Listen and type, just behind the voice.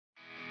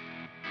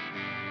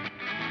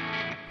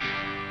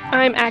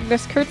I'm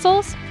Agnes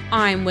Kurtzels.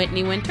 I'm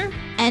Whitney Winter.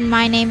 And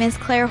my name is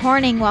Claire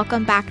Horning.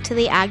 Welcome back to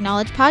the Ag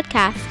Knowledge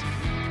Podcast.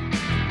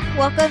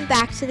 Welcome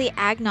back to the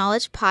Ag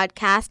Knowledge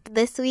Podcast.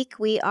 This week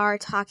we are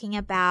talking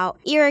about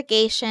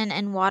irrigation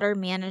and water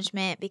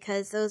management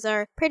because those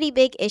are pretty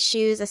big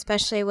issues,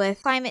 especially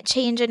with climate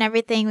change and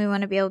everything. We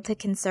want to be able to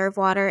conserve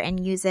water and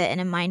use it in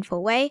a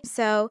mindful way.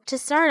 So to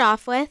start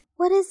off with,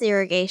 what is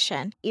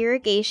irrigation?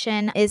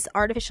 Irrigation is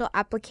artificial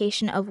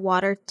application of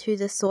water to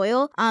the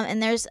soil,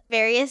 and there's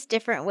various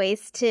different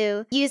ways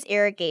to use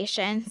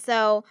irrigation.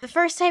 So the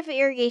first type of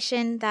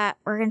irrigation that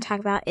we're going to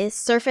talk about is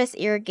surface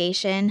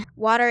irrigation.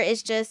 Water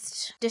is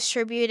just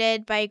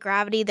distributed by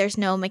gravity. There's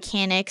no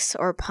mechanics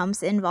or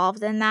pumps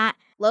involved in that.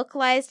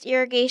 Localized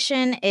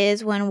irrigation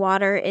is when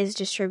water is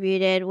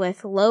distributed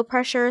with low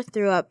pressure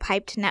through a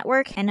piped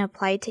network and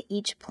applied to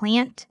each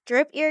plant.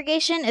 Drip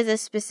irrigation is a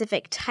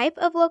specific type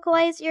of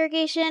localized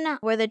irrigation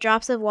where the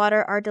drops of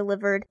water are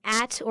delivered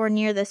at or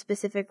near the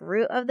specific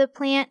root of the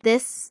plant.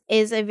 This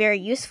is a very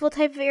useful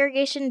type of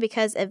irrigation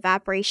because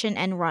evaporation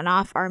and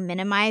runoff are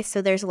minimized,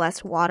 so there's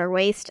less water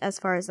waste as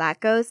far as that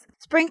goes.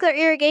 Sprinkler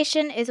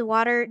irrigation is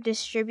water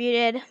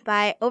distributed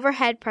by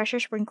overhead pressure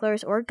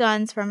sprinklers or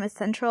guns from a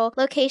central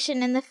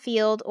location in the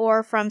field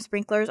or from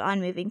sprinklers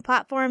on moving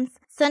platforms.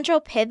 Central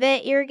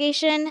pivot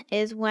irrigation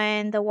is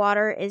when the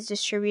water is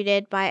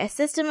distributed by a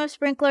system of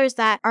sprinklers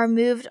that are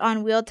moved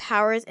on wheeled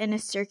towers in a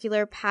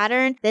circular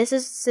pattern. This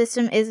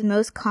system is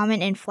most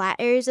common in flat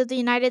areas of the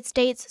United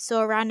States,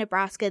 so around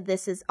Nebraska,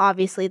 this is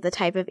obviously the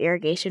type of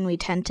irrigation we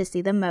tend to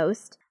see the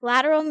most.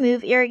 Lateral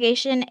move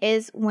irrigation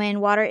is when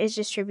water is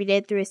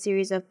distributed through a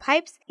series of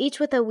pipes, each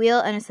with a wheel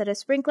and a set of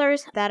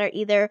sprinklers that are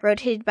either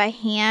rotated by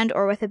hand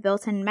or with a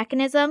built-in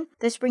mechanism.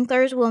 The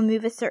sprinklers will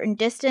move a certain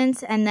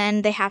distance and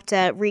then they have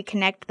to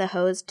reconnect the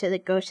hose to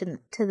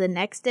the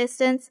next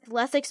distance. It's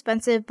less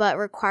expensive but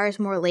requires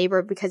more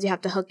labor because you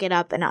have to hook it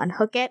up and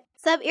unhook it.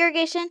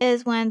 Sub-irrigation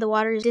is when the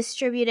water is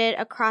distributed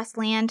across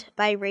land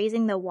by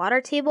raising the water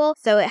table.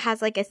 So it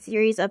has like a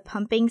series of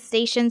pumping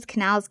stations,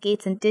 canals,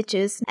 gates, and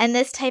ditches. And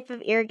this type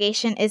of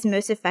irrigation is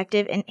most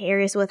effective in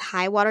areas with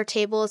high water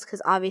tables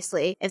because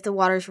obviously if the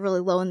water is really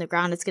low in the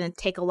ground, it's going to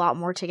take a lot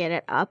more to get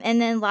it up. And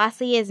then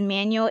lastly is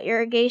manual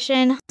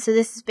irrigation. So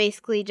this is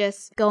basically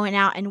just going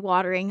out and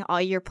watering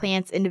all your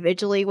plants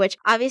individually, which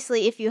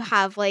obviously if you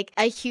have like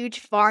a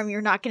huge farm,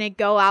 you're not going to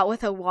go out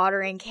with a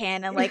watering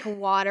can and like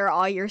water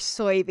all your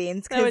soybeans.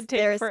 That would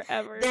take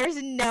forever.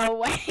 There's no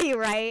way,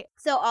 right?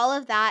 So all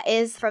of that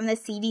is from the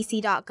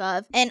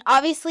cdc.gov. And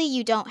obviously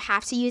you don't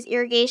have to use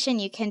irrigation.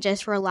 You can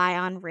just rely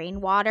on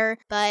rainwater.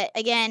 But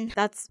again,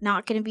 that's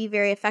not going to be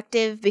very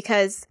effective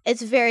because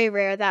it's very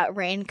rare that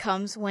rain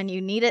comes when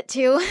you need it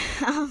to.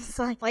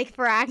 So like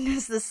for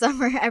Agnes this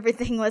summer,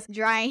 everything was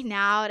drying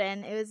out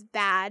and it was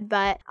bad.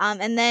 But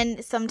and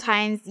then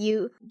sometimes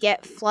you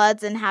get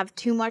floods and have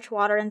too much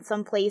water in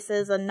some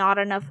places and not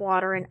enough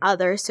water in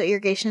others. So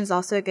irrigation is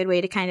also a good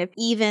way to kind of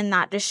even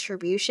that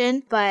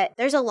distribution. But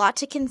there's a lot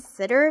to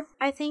consider,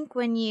 I think,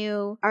 when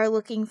you are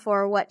looking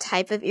for what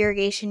type of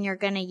irrigation you're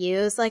going to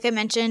use. Like I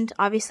mentioned,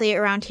 obviously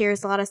around here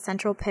is a lot of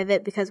central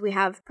pivot because we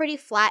have pretty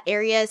flat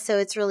areas, so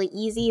it's really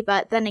easy.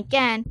 But then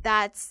again,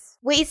 that's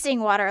wasting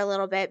water a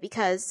little bit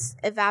because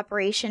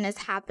evaporation is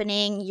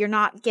happening. You're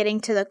not getting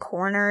to the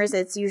corners.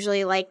 It's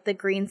usually like the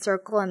green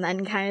circle and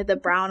then kind of the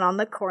brown on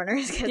the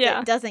corners because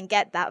it doesn't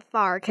get that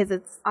far because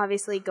it's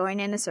obviously going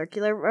in a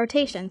circular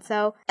rotation.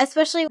 So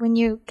especially when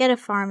you get a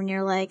farm and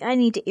you're like, I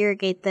need to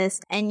irrigate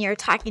this, and you're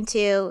talking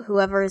to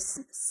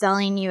whoever's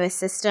selling you a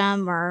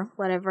system or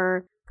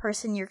whatever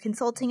person you're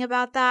consulting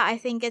about that, I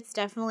think it's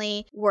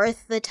definitely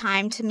worth the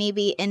time to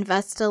maybe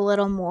invest a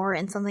little more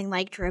in something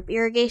like drip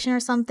irrigation or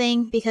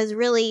something, because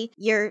really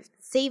you're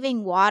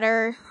saving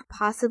water,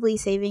 possibly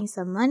saving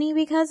some money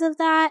because of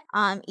that,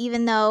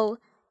 even though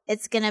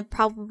it's going to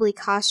probably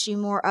cost you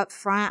more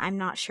upfront. I'm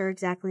not sure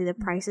exactly the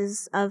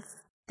prices of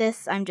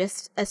this. I'm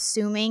just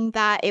assuming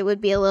that it would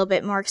be a little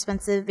bit more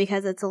expensive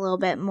because it's a little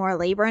bit more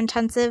labor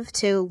intensive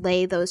to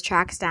lay those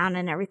tracks down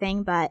and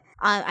everything, but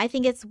I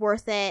think it's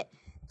worth it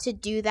to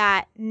do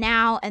that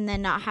now and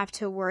then not have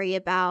to worry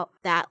about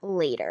that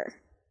later.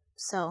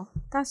 So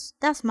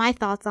that's my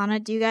thoughts on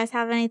it. Do you guys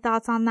have any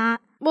thoughts on that?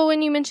 Well,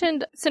 when you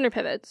mentioned center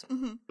pivots,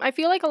 I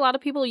feel like a lot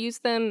of people use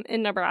them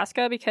in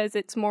Nebraska because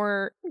it's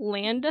more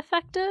land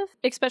effective,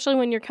 especially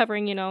when you're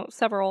covering,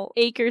 several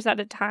acres at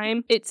a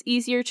time. It's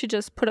easier to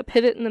just put a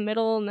pivot in the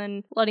middle and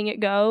then letting it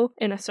go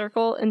in a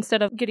circle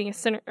instead of getting a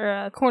center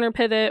or a corner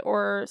pivot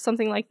or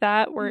something like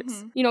that where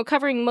it's,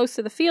 covering most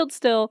of the field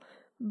still,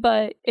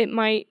 but it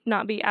might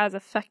not be as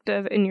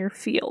effective in your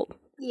field.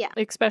 Yeah.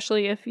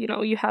 Especially if,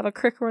 you have a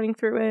creek running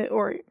through it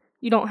or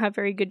you don't have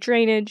very good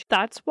drainage.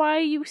 That's why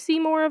you see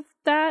more of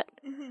that.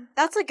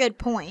 That's a good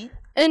point.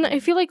 And I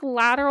feel like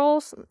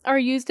laterals are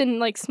used in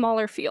like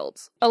smaller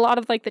fields. A lot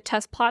of like the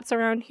test plots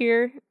around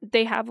here,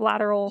 they have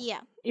lateral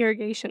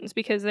irrigations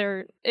because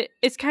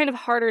it's kind of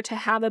harder to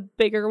have a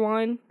bigger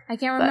one. I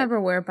can't remember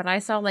where, but I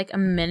saw like a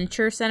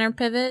miniature center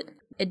pivot.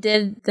 It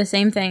did the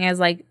same thing as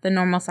like the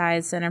normal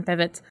size center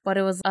pivots, but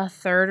it was a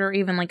third or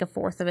even like a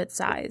fourth of its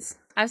size.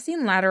 I've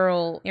seen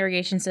lateral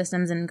irrigation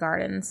systems in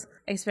gardens,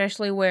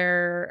 especially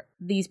where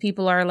these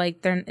people are like,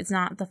 it's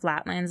not the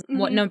flatlands,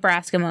 what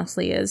Nebraska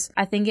mostly is.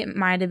 I think it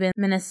might have been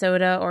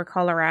Minnesota or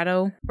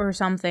Colorado or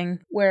something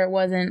where it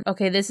wasn't,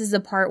 okay, this is the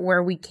part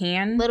where we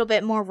can. A little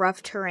bit more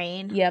rough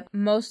terrain. Yep.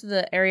 Most of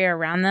the area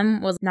around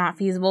them was not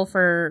feasible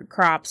for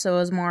crops, so it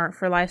was more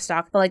for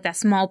livestock. But like that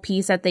small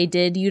piece that they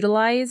did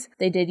utilize,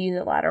 they did use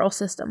a lateral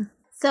system.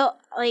 So,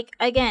 like,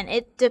 again,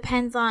 it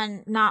depends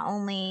on not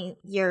only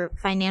your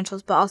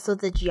financials, but also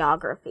the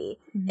geography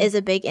is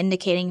a big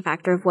indicating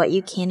factor of what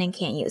you can and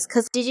can't use.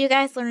 Because did you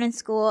guys learn in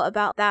school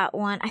about that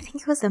one? I think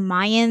it was the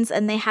Mayans,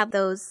 and they had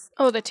those...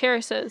 Oh, the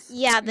terraces.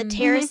 Yeah, the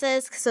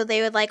terraces, so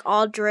they would, like,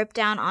 all drip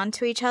down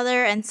onto each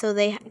other, and so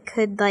they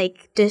could,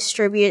 like,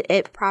 distribute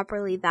it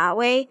properly that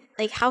way.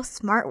 Like, how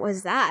smart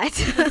was that?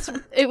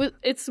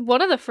 It's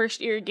one of the first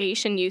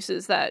irrigation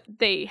uses that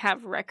they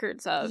have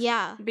records of.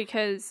 Yeah.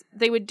 Because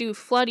they would do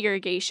flood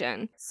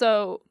irrigation.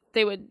 So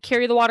they would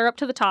carry the water up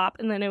to the top,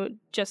 and then it would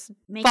just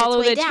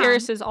follow the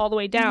terraces all the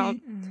way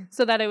down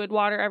so that it would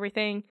water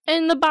everything.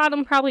 And the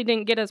bottom probably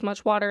didn't get as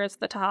much water as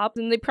the top,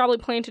 and they probably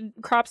planted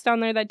crops down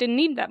there that didn't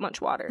need that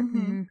much water.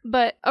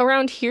 But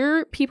around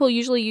here, people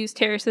usually use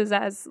terraces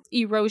as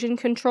erosion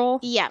control.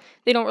 Yeah.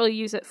 They don't really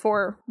use it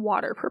for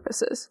water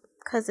purposes.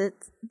 Because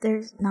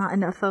there's not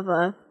enough of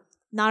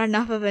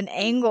an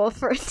angle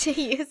for it to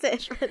use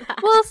it for that.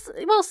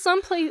 Well,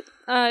 some place,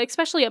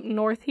 especially up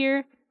north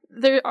here,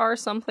 there are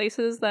some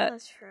places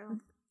That's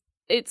true.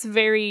 It's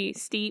very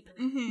steep,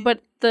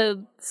 but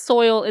the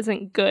soil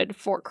isn't good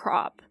for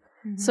crop.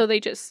 So they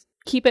just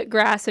keep it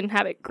grass and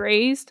have it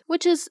grazed,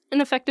 which is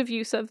an effective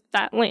use of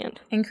that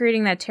land. And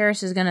creating that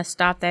terrace is going to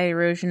stop that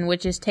erosion,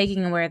 which is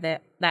taking away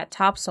that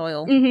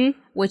topsoil,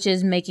 which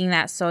is making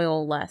that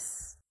soil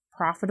less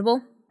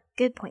profitable.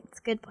 Good points.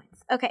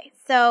 Okay,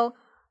 so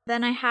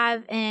then I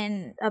have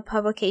in a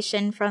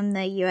publication from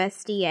the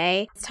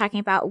USDA. It's talking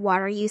about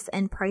water use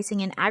and pricing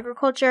in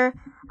agriculture.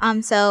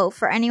 So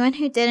for anyone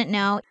who didn't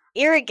know,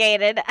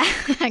 irrigated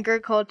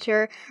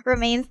agriculture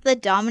remains the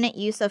dominant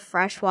use of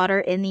fresh water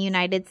in the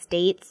United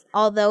States.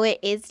 Although it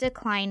is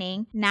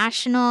declining,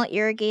 national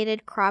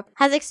irrigated crop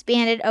has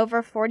expanded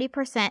over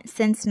 40%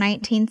 since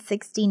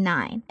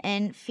 1969,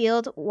 and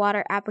field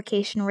water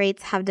application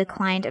rates have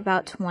declined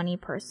about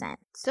 20%.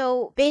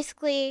 So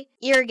basically,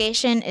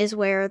 irrigation is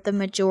where the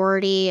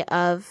majority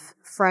of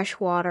fresh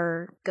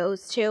water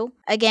goes to.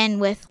 Again,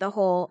 with the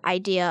whole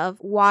idea of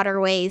water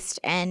waste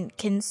and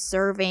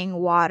conserving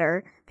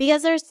water.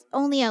 Because there's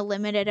only a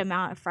limited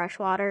amount of fresh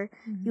water,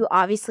 you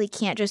obviously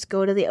can't just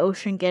go to the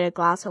ocean, get a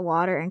glass of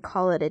water, and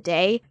call it a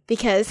day.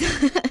 Because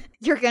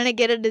you're going to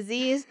get a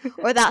disease,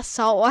 or that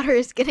salt water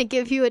is going to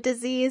give you a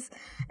disease,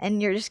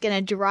 and you're just going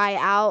to dry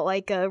out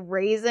like a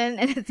raisin,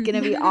 and it's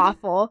going to be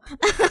awful.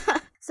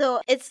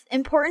 So it's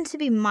important to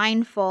be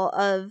mindful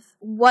of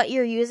what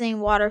you're using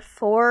water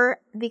for,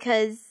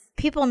 because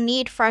people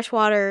need fresh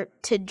water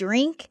to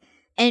drink,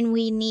 and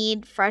we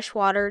need fresh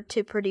water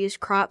to produce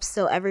crops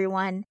so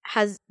everyone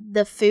has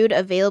the food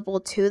available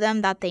to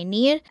them that they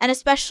need. And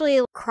especially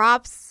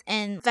crops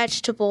and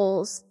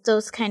vegetables,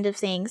 those kind of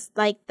things.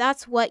 Like,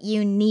 that's what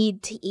you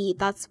need to eat.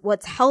 That's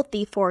what's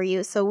healthy for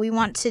you. So we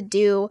want to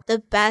do the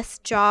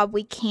best job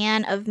we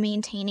can of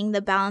maintaining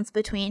the balance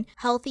between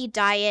healthy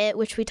diet,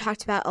 which we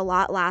talked about a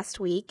lot last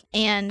week,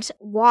 and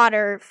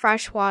water,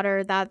 fresh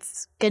water,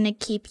 that's going to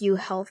keep you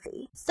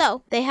healthy.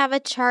 So they have a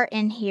chart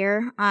in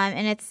here,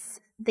 and it's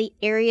the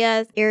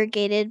area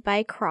irrigated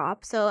by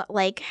crop. So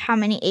like how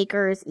many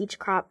acres each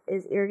crop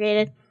is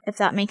irrigated, if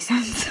that makes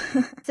sense.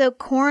 So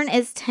corn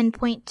is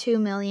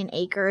 10.2 million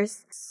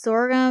acres.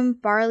 Sorghum,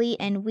 barley,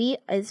 and wheat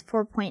is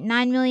 4.9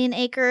 million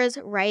acres.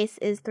 Rice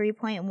is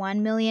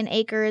 3.1 million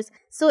acres.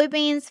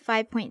 Soybeans,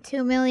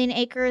 5.2 million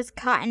acres.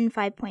 Cotton,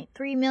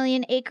 5.3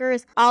 million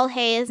acres. All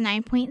hay is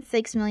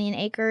 9.6 million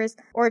acres.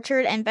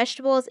 Orchard and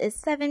vegetables is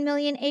 7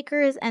 million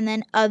acres. And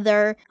then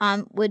other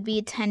would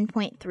be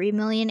 10.3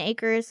 million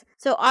acres.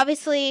 So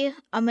obviously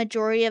a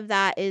majority of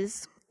that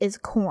is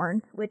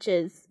corn, which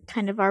is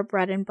kind of our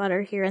bread and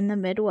butter here in the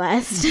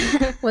Midwest.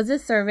 Was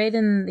this surveyed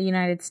in the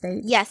United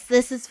States? Yes,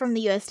 this is from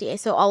the USDA,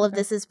 so all of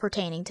this is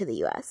pertaining to the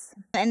U.S.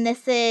 And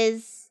this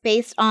is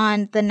based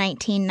on the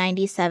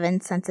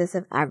 1997 Census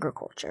of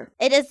Agriculture.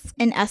 It is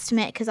an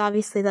estimate because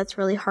obviously that's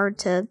really hard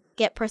to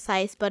get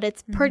precise, but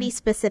it's pretty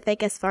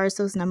specific as far as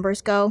those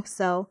numbers go.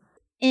 So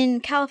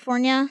in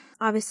California,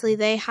 obviously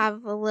they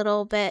have a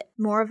little bit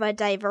more of a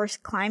diverse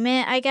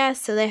climate, I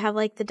guess. So they have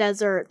like the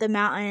desert, the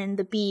mountain,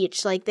 the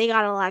beach, like they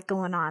got a lot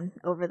going on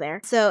over there.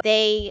 So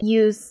they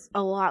use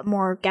a lot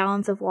more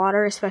gallons of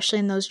water, especially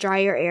in those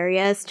drier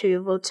areas, to be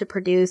able to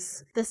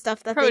produce the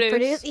stuff that they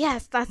produce.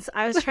 Yes,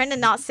 I was trying to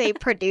not say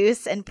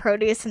produce and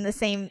produce in the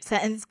same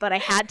sentence, but I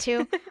had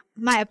to.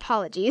 My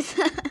apologies.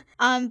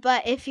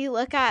 But if you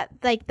look at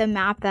like the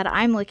map that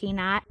I'm looking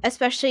at,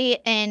 especially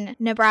in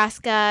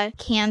Nebraska,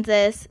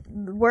 Kansas,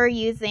 we're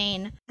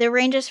using the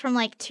ranges from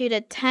like 2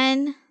 to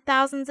 10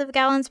 thousands of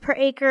gallons per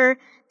acre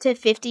to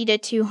 50 to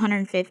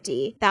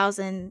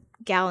 250,000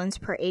 gallons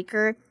per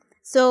acre.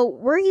 So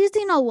we're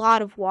using a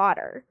lot of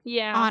water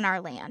Yeah. on our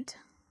land.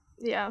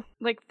 Yeah,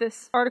 like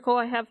this article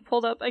I have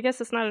pulled up. I guess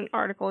it's not an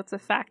article, it's a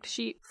fact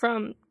sheet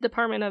from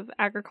Department of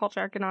Agriculture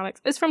Economics.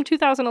 It's from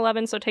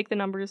 2011, so take the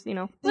numbers,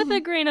 with a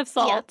grain of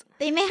salt. Yeah,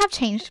 they may have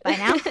changed by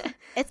now.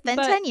 It's been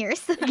 10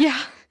 years. Yeah,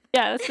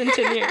 it's been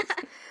 10 years.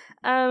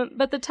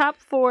 But the top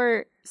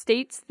 4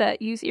 states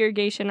that use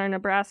irrigation are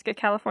Nebraska,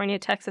 California,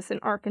 Texas, and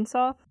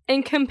Arkansas.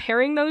 And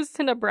comparing those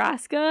to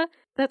Nebraska,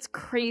 that's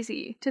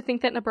crazy to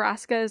think that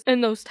Nebraska is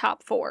in those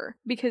top 4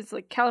 because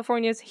like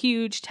California is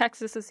huge,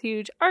 Texas is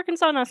huge,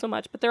 Arkansas not so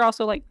much, but they're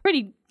also like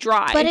pretty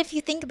dry. But if you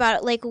think about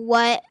it, like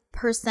what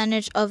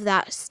percentage of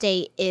that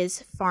state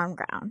is farm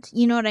ground?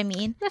 You know what I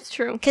mean? That's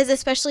true. Because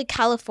especially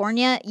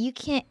California, you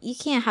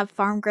can't have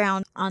farm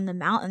ground on the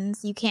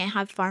mountains. You can't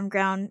have farm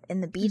ground in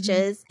the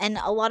beaches, and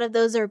a lot of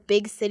those are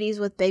big cities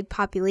with big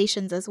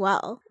populations as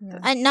well. Yeah.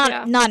 And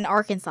not in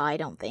Arkansas, I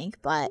don't think,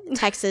 but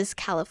Texas,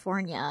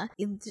 California,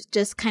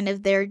 just kind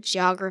of their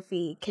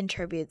geography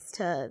contributes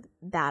to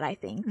that, I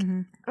think.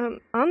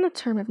 On the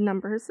term of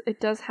numbers,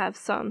 it does have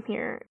some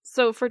here.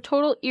 So for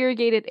total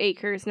irrigated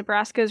acres,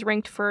 Nebraska is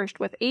ranked first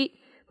with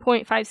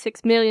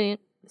 8.56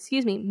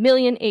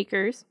 million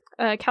acres.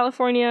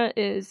 California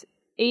is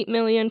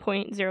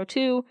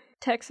 8,000,002.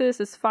 Texas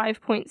is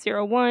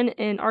 5.01,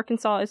 and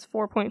Arkansas is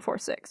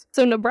 4.46.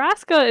 So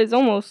Nebraska is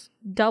almost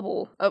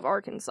double of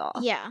Arkansas.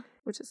 Yeah,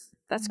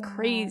 that's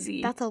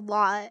crazy. That's a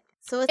lot.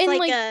 So it's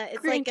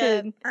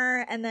And,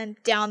 and then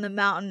down the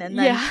mountain and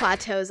then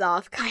plateaus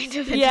off kind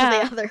of into the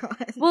other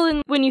ones. Well,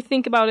 and when you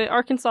think about it,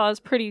 Arkansas is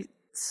pretty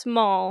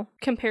small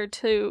compared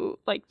to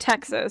like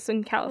Texas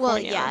and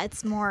California. Well, yeah,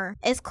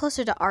 it's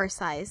closer to our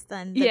size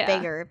than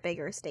the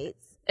bigger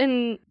states.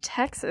 And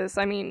Texas,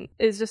 I mean,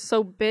 is just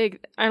so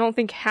big. I don't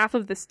think half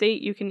of the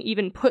state you can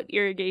even put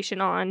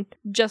irrigation on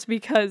just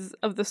because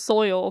of the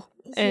soil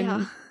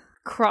and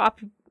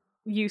crop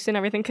use and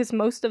everything, because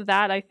most of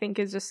that I think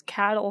is just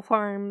cattle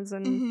farms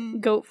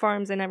and goat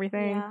farms and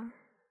everything.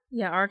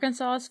 Yeah,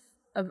 Arkansas is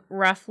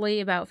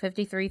roughly about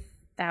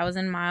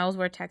 53,000 miles,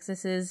 where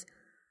Texas is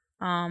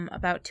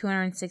about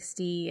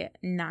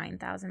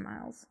 269,000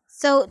 miles.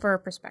 So for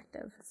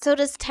perspective. So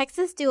does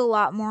Texas do a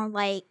lot more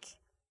like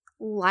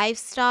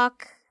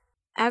livestock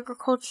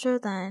agriculture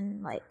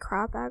than like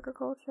crop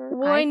agriculture?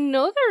 Well, I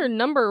know they're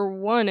number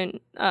 1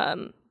 in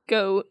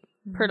goat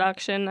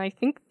production. I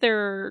think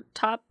they're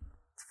top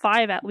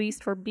 5 at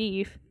least for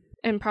beef,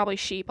 and probably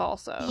sheep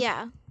also.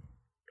 Yeah.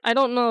 I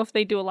don't know if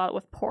they do a lot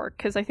with pork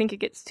because I think it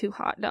gets too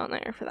hot down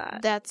there for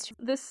that.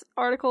 This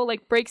article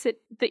like breaks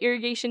the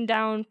irrigation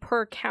down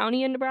per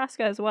county in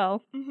Nebraska as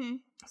well.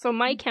 So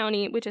my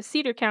county, which is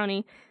Cedar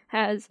County,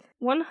 has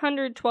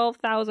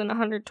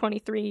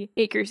 112,123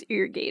 acres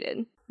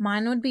irrigated.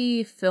 Mine would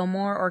be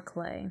Fillmore or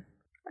Clay.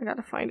 I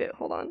gotta find it.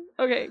 Hold on.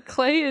 Okay,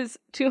 Clay is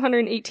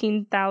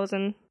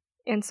 218,000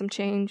 and some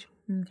change.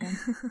 Okay.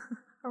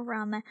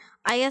 Around there.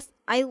 I guess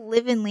I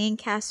live in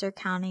Lancaster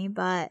County,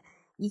 but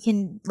you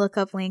can look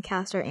up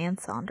Lancaster and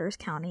Saunders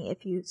County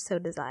if you so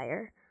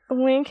desire.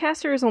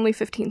 Lancaster is only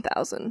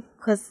 15,000.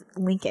 Because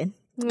Lincoln.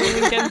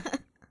 Lincoln.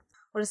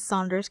 What is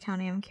Saunders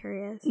County? I'm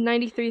curious.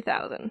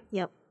 93,000.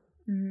 Yep.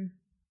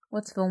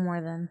 What's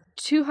Fillmore then?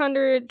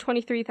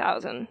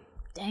 223,000.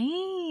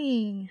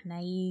 Dang.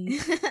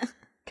 Nice.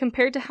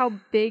 Compared to how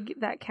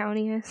big that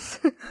county is.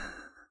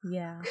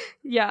 Yeah.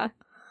 Yeah.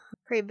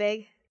 Pretty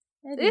big.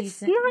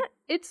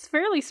 It's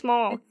fairly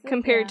small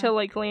compared to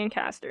like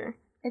Lancaster.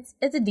 It's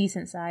a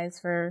decent size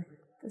for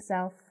the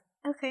South.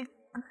 Okay.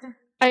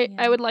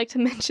 I would like to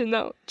mention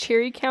though,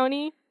 Cherry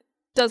County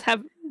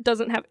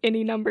doesn't have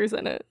any numbers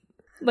in it.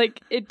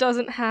 Like it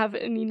doesn't have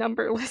any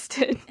number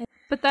listed.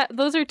 But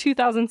those are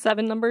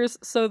 2007 numbers,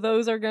 so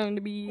those are going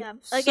to be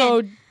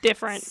so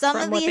different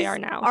from what they are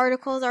now. Some of these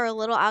articles are a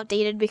little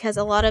outdated because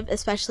a lot of,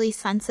 especially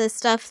census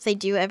stuff, they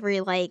do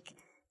every like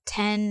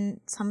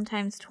 10,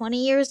 sometimes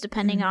 20 years,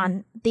 depending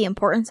on the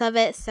importance of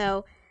it.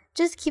 So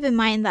just keep in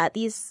mind that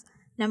these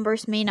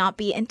numbers may not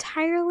be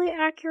entirely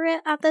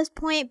accurate at this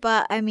point,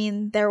 but I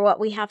mean, they're what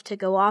we have to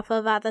go off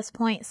of at this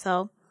point.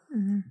 So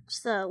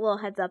just a little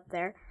heads up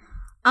there.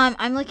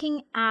 I'm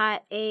looking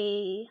at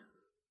a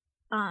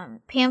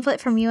pamphlet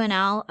from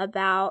UNL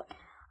about,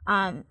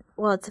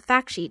 it's a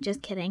fact sheet,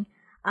 just kidding.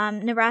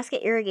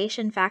 Nebraska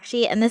irrigation fact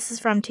sheet, and this is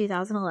from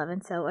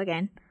 2011, so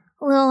again,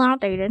 a little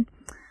outdated.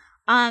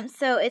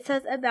 So it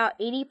says about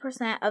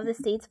 80% of the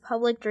state's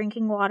public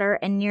drinking water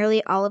and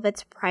nearly all of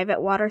its private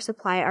water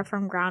supply are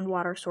from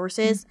groundwater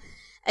sources.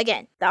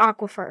 Again, the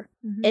aquifer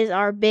is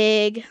our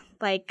big,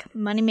 like,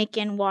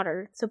 money-making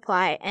water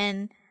supply,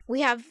 and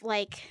we have,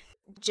 like,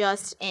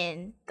 just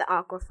in the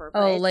aquifer.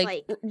 Oh,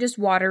 like just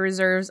water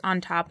reserves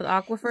on top of the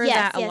aquifer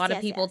that a lot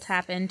of people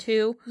tap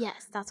into.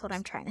 Yes, that's what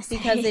I'm trying to say.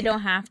 Because they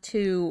don't have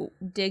to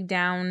dig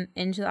down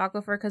into the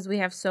aquifer because we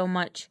have so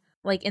much,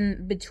 like,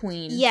 in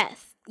between.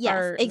 Yes,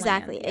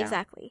 exactly.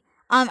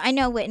 I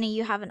know, Whitney,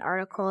 you have an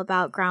article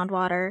about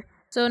groundwater.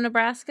 So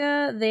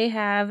Nebraska, they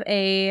have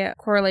a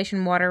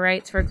correlation water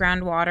rights for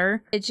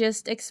groundwater. It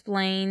just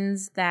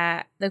explains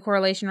that the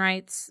correlation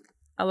rights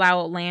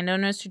allow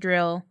landowners to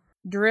drill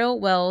drill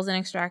wells and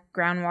extract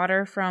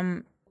groundwater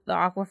from the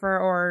aquifer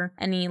or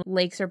any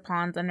lakes or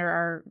ponds under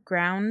our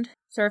ground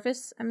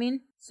surface,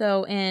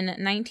 So in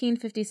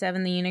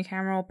 1957, the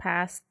unicameral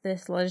passed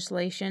this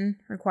legislation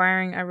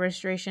requiring a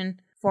registration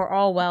for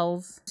all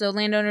wells. So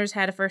landowners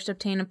had to first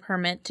obtain a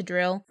permit to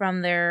drill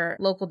from their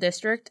local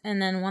district,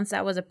 and then once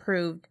that was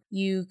approved,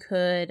 you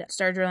could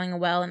start drilling a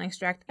well and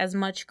extract as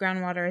much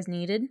groundwater as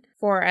needed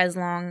for as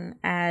long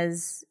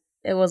as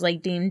it was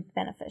deemed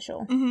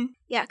beneficial. Mm-hmm.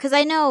 Yeah, because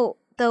I know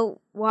the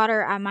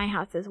water at my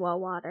house is well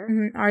water.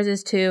 Mm-hmm. Ours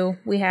is too.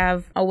 We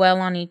have a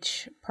well on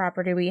each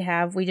property we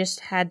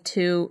just had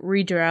to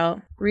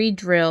re-drill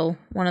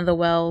one of the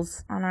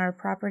wells on our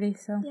property.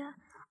 So yeah.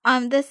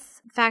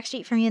 This fact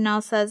sheet from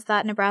UNL says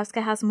that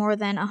Nebraska has more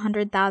than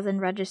 100,000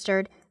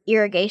 registered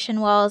irrigation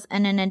wells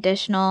and an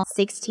additional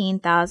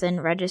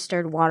 16,000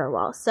 registered water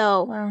wells.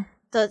 So wow.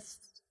 the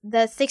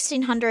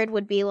 1,600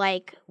 would be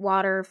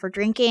water for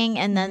drinking,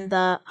 and then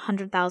the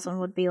 100,000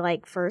 would be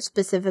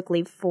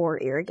specifically for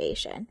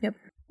irrigation. Yep.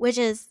 Which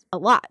is a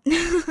lot.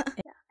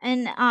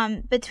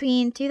 And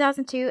between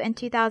 2002 and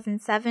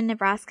 2007,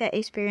 Nebraska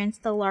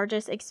experienced the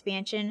largest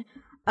expansion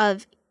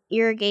of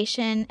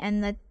irrigation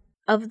and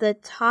of the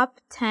top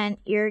 10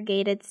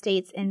 irrigated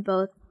states in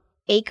both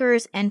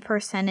acres and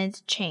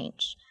percentage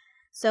change.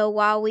 So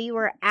while we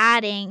were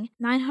adding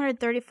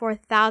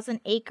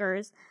 934,000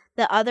 acres,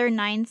 the other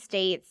 9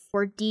 states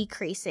were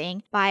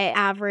decreasing by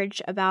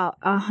average about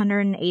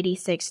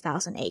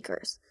 186,000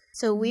 acres.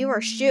 So we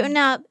were shooting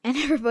up and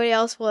everybody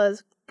else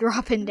was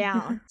dropping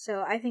down.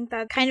 So I think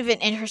that's kind of an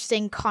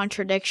interesting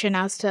contradiction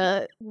as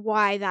to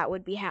why that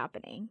would be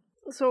happening.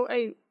 So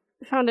I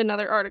found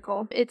another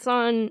article. It's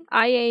on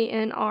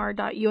ianr.unl.edu,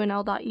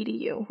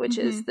 which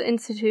is the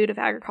Institute of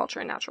Agriculture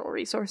and Natural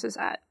Resources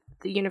at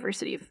the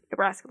University of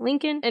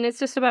Nebraska-Lincoln, and it's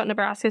just about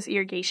Nebraska's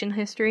irrigation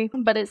history.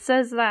 But it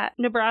says that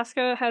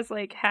Nebraska has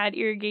had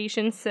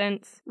irrigation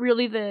since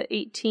really the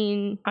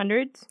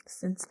 1800s.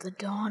 Since the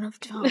dawn of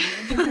time.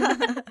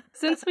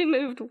 Since we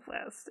moved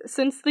west.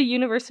 Since the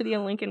University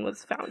of Lincoln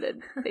was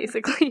founded,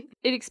 basically.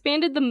 It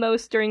expanded the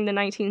most during the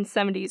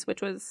 1970s,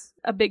 which was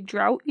a big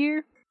drought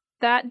year.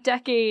 That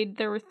decade,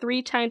 there were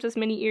 3 times as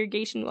many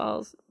irrigation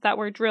wells that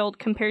were drilled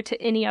compared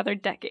to any other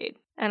decade.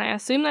 And I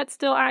assume that's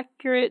still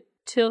accurate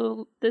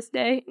till this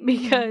day,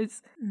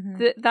 because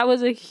that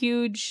was a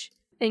huge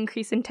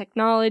increase in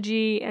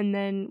technology, and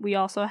then we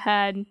also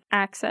had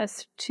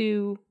access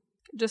to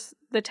just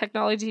the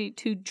technology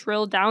to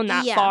drill down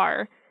that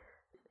far.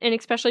 And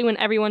especially when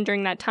everyone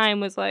during that time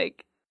was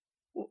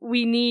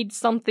we need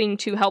something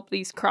to help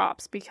these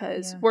crops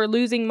because we're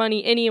losing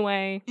money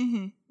anyway.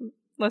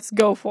 Let's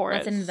go for it.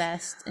 Let's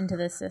invest into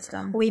this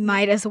system. We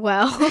might as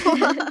well.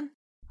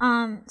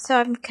 So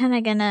I'm kind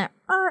of gonna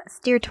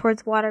steer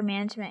towards water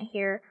management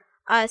here.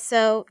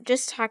 So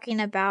just talking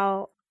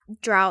about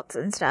droughts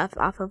and stuff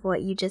off of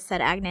what you just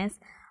said, Agnes.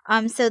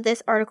 So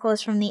this article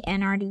is from the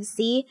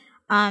NRDC,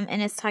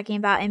 and it's talking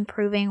about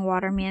improving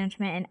water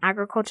management in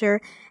agriculture.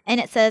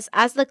 And it says,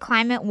 as the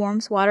climate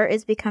warms, water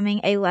is becoming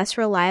a less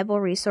reliable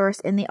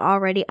resource in the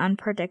already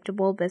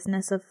unpredictable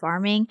business of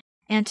farming.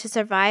 And to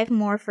survive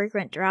more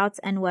frequent droughts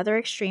and weather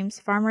extremes,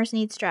 farmers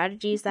need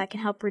strategies that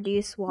can help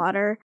reduce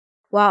water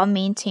while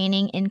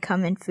maintaining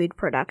income and food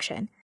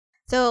production.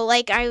 So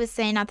like I was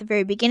saying at the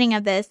very beginning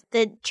of this,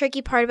 the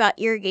tricky part about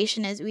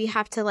irrigation is we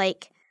have to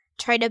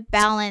try to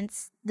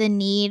balance the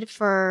need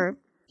for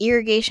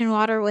irrigation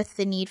water with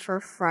the need for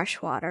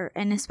fresh water.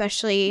 And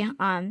especially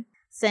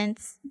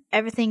since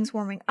everything's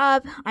warming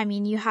up,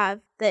 you have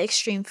the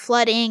extreme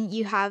flooding,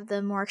 you have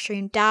the more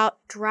extreme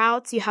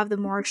droughts, you have the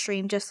more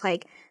extreme just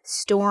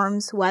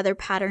storms, weather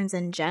patterns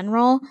in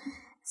general.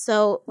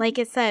 So, like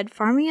I said,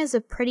 farming is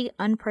a pretty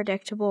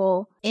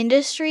unpredictable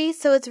industry,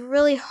 so it's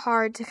really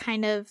hard to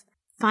kind of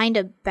find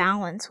a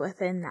balance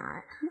within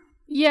that.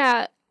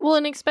 Yeah, well,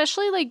 and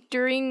especially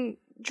during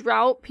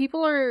drought,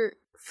 people are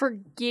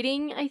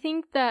forgetting, I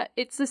think, that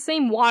it's the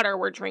same water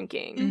we're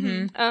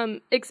drinking.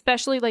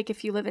 Especially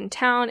if you live in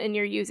town and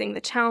you're using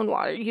the town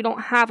water, you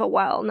don't have a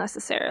well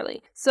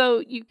necessarily. So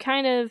you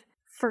kind of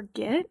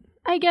forget,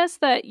 I guess,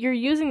 that you're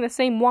using the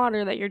same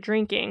water that you're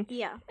drinking.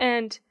 Yeah.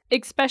 And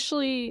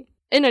especially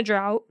in a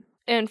drought,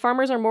 and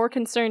farmers are more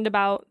concerned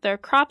about their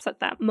crops at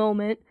that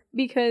moment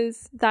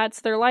because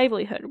that's their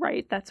livelihood,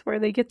 right? That's where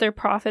they get their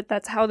profit.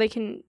 That's how they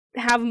can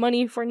have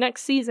money for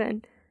next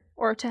season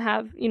or to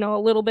have, a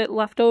little bit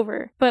left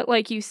over. But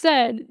like you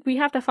said, we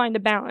have to find a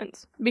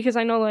balance because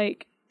I know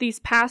these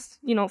past,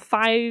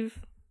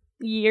 5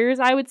 years,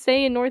 I would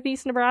say, in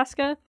Northeast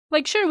Nebraska,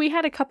 sure, we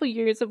had a couple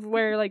years of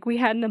where we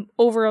had an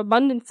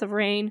overabundance of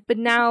rain, but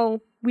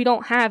now we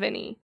don't have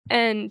any.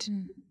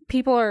 And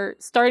people are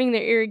starting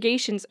their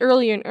irrigations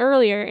earlier and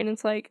earlier, and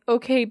it's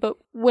okay, but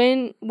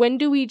when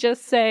do we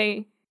just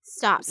say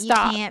stop? You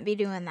can't be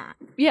doing that.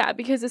 Yeah,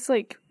 because it's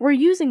we're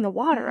using the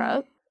water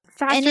up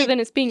faster than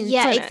it's being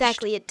replenished. Yeah,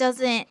 exactly. It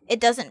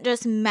doesn't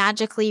just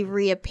magically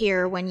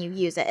reappear when you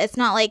use it. It's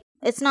not like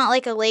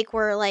a lake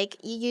where you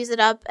use it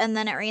up and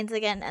then it rains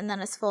again and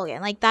then it's full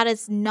again. That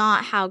is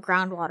not how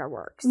groundwater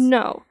works.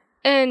 No.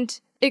 And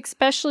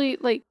Especially,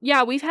 like,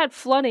 yeah, we've had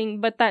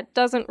flooding, but that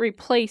doesn't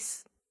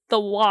replace the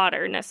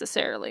water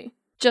necessarily.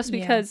 Just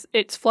because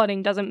it's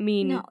flooding doesn't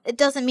mean... No, it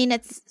doesn't mean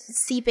it's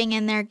seeping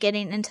in there,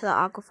 getting into the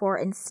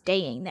aquifer, and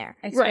staying there.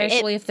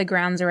 Especially if the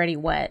ground's already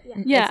wet.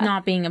 Yeah. It's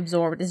not being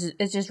absorbed.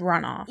 It's just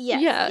runoff.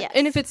 Yes.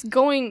 And if it's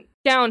going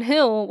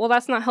downhill, well,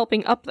 that's not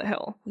helping up the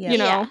hill, you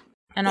know? Yeah.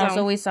 And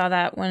also we saw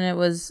that when it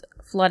was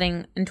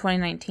flooding in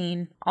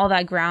 2019, all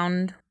that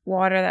ground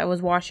water that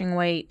was washing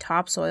away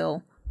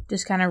topsoil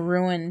just kind of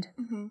ruined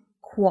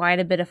quite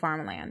a bit of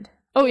farmland.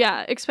 Oh,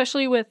 yeah,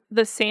 especially with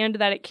the sand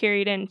that it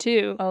carried in,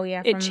 too. Oh,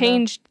 yeah. It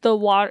changed the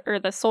water, or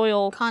the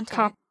soil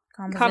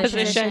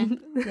composition.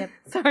 Yep.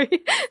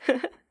 Sorry.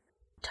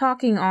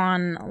 Talking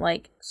on,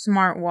 like,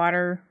 smart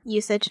water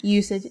Usage.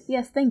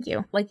 Yes, thank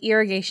you. Like,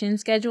 irrigation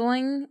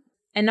scheduling,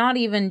 and not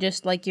even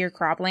just, like, your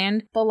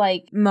cropland, but,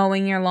 like,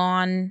 mowing your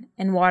lawn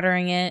and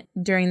watering it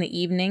during the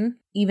evening,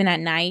 even at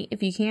night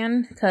if you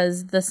can,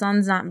 because the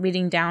sun's not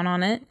beating down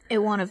on it. It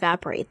won't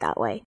evaporate that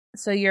way.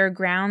 So your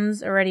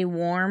ground's already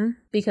warm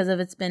because of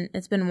it's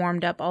been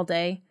warmed up all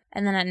day.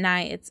 And then at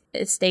night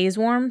it stays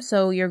warm,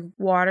 so your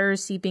water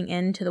is seeping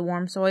into the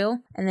warm soil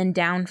and then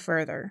down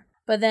further.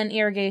 But then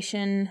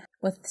irrigation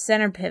with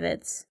center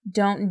pivots,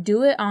 don't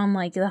do it on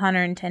like the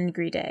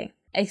 110-degree day.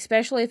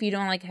 Especially if you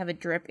don't like have a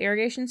drip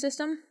irrigation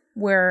system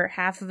where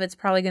half of it's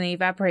probably going to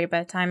evaporate by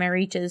the time it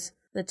reaches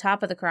the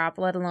top of the crop,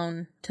 let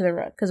alone to the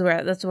root, because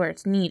that's where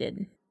it's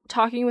needed.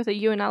 Talking with a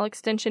UNL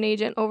extension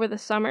agent over the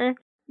summer,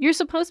 you're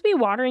supposed to be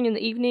watering in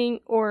the evening,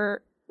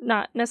 or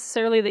not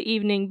necessarily the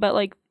evening, but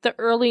like the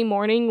early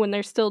morning when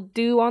there's still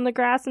dew on the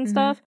grass and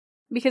stuff,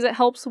 because it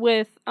helps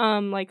with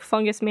like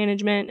fungus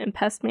management and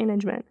pest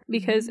management.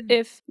 Because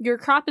if your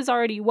crop is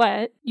already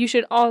wet, you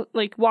should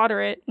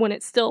water it when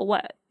it's still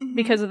wet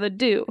because of the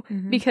dew.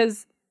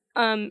 Because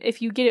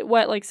if you get it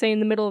wet, like say in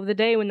the middle of the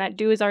day when that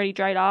dew is already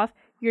dried off,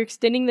 you're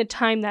extending the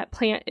time that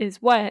plant is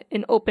wet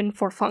and open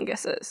for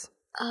funguses.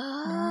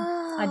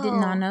 Oh. I did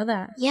not know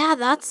that. Yeah,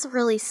 that's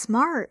really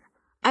smart.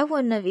 I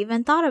wouldn't have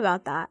even thought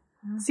about that.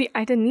 See,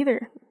 I didn't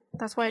either.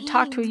 That's why I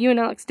talked to a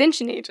UNL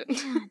extension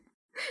agent.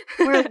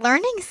 We're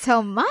learning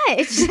so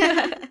much.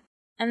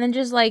 And then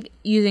just like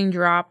using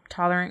drop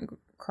tolerant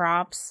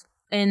crops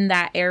in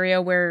that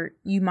area where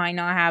you might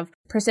not have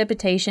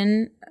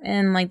precipitation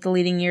in like the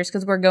leading years,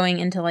 because we're going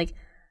into like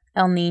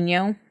El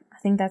Nino. I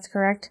think that's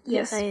correct.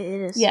 Yes, it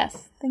is.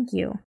 Yes, thank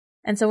you.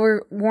 And so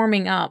we're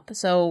warming up.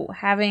 So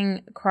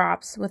having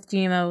crops with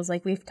GMOs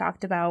like we've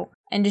talked about,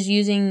 and just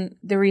using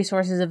the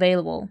resources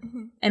available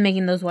and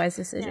making those wise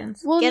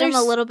decisions. Yeah. Well, get them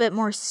a little bit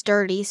more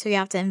sturdy, so you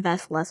have to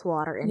invest less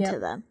water into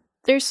them.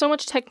 There's so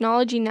much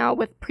technology now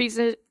with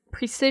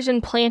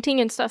precision planting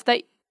and stuff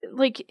that,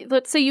 like,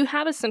 let's say you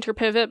have a center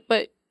pivot,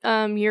 but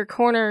your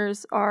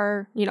corners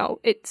are,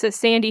 it's a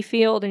sandy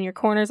field and your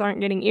corners aren't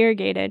getting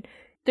irrigated.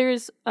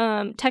 There's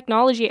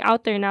technology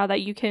out there now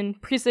that you can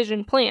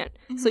precision plant.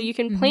 So you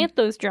can plant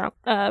those drought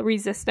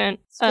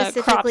resistant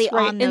specifically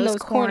crops on in those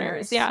those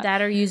corners. Yeah.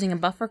 That are using a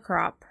buffer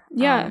crop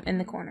in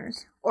the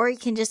corners. Or you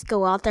can just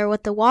go out there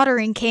with the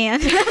watering can.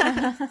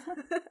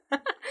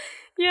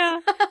 Yeah.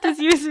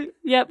 Just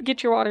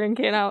get your watering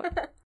can out.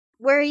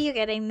 Where are you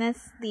getting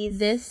this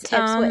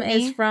tips,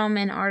 Whitney? Is from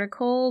an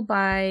article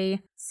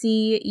by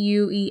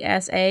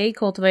CUESA,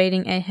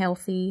 Cultivating a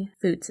Healthy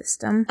Food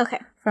System. Okay.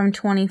 From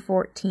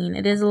 2014.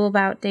 It is a little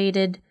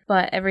outdated,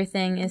 but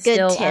everything is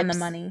still on the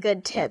money.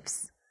 Good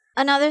tips.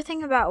 Another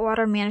thing about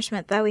water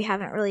management that we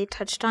haven't really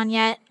touched on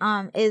yet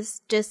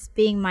is just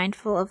being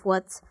mindful of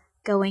what's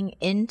going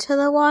into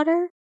the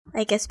water.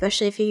 Like,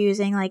 especially if you're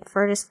using, like,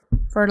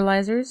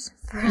 fertilizers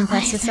and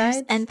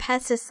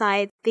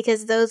pesticides,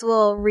 because those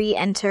will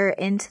re-enter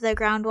into the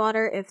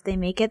groundwater if they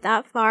make it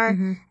that far.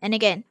 And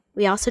again,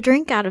 we also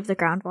drink out of the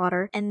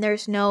groundwater, and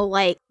there's no,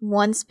 like,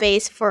 one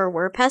space for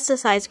where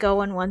pesticides go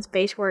and one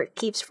space where it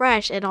keeps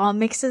fresh. It all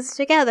mixes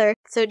together.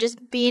 So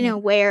just being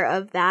aware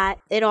of that,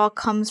 it all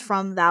comes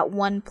from that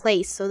one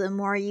place. So the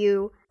more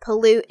you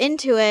pollute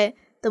into it,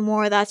 the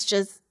more that's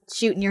just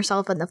shooting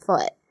yourself in the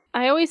foot.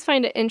 I always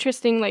find it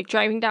interesting, like,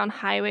 driving down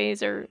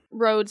highways or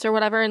roads or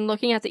whatever and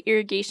looking at the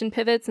irrigation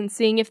pivots and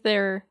seeing if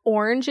they're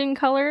orange in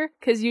color,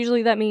 because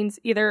usually that means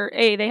either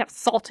A, they have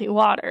salty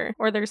water,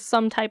 or there's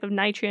some type of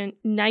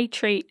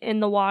nitrate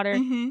in the water,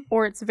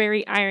 or it's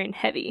very iron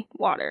heavy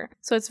water.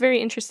 So it's very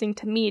interesting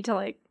to me to,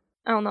 like,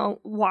 I don't know,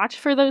 watch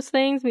for those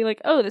things, be like,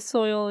 oh, the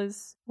soil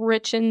is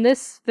rich in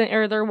this,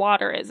 or their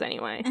water is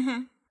anyway.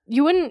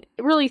 You wouldn't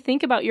really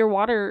think about your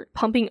water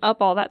pumping up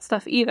all that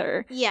stuff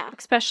either. Yeah.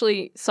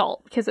 Especially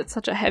salt, because it's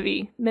such a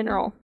heavy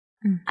mineral.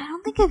 I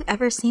don't think I've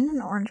ever seen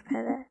an orange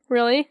pivot.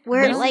 Really?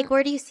 Where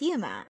do you see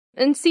them at?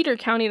 In Cedar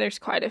County, there's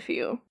quite a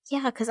few.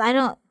 Yeah, because I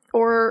don't...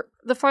 Or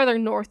the farther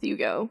north you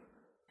go.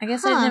 I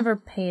guess I never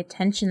pay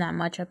attention that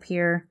much up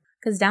here.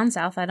 Because down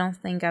south, I don't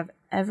think I've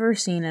ever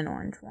seen an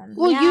orange one.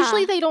 Well,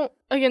 usually they don't...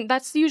 Again,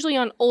 that's usually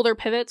on older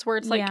pivots where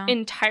it's, like,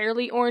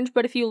 entirely orange.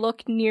 But if you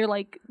look near,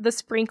 like, the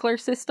sprinkler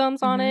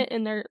systems on it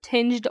and they're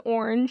tinged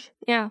orange,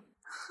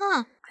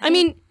 Huh. I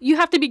mean, you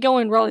have to be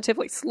going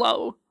relatively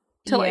slow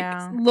to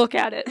Yeah. like look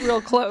at it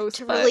real close.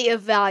 To but- really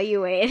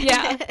evaluate.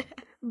 Yeah.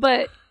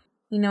 But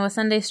You know, a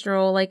Sunday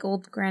stroll like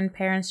old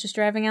grandparents just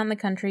driving out in the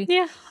country.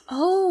 yeah.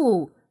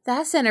 Oh,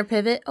 that center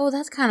pivot. Oh,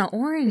 that's kind of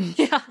orange.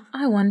 Yeah.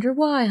 I wonder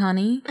why,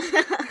 honey.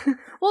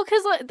 Well,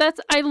 because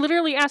I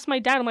literally asked my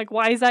dad, I'm like,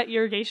 why is that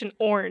irrigation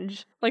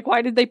orange? Like,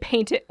 why did they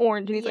paint it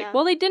orange? And he's Yeah. like,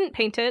 well, they didn't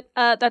paint it.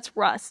 That's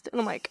rust. And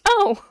I'm like,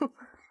 oh,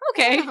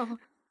 okay. Oh.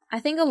 I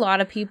think a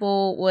lot of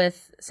people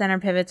with center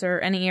pivots or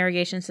any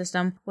irrigation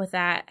system with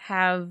that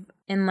have,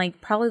 in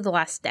like probably the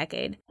last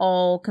decade,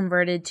 all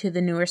converted to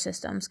the newer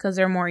systems because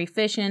they're more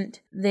efficient.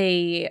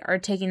 They are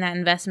taking that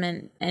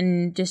investment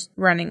and just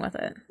running with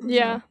it.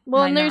 Yeah.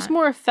 Well, Why and there's not?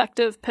 more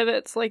effective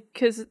pivots, like,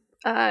 because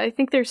I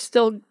think there's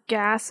still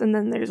gas and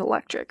then there's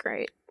electric,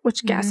 right?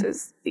 Which gas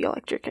is the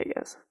electric, I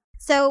guess.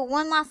 So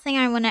one last thing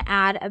I want to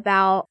add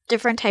about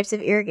different types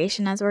of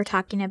irrigation as we're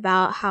talking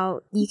about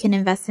how you can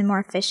invest in more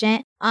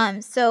efficient.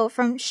 So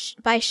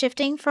by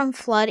shifting from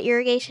flood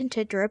irrigation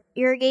to drip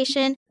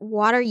irrigation,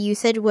 water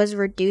usage was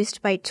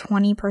reduced by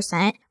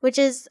 20%, which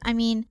is, I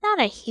mean,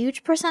 not a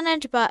huge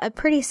percentage, but a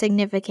pretty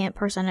significant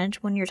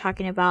percentage when you're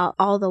talking about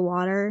all the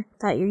water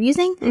that you're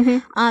using. Mm-hmm.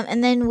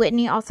 And then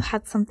Whitney also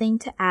had something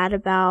to add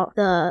about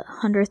the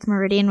 100th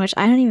meridian, which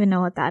I don't even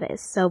know what that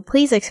is. So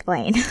please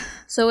explain.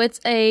 So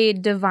it's a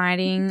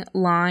dividing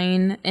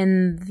line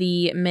in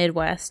the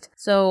Midwest.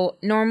 So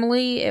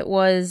normally it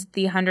was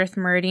the 100th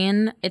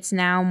meridian. It's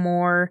now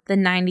more the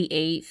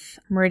 98th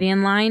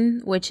meridian line,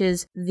 which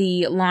is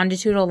the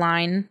longitudinal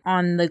line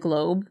on the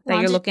globe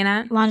that you're looking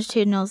at.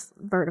 Longitudinal's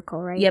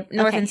vertical, right? Yep,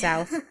 north Okay. and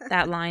south,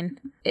 that line.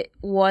 It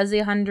was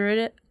the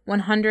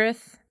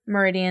 100th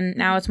meridian.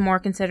 Now it's more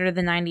considered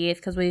the 98th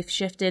because we've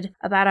shifted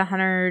about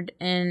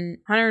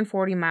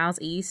 140 miles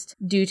east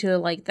due to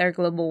like their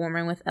global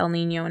warming with El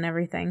Nino and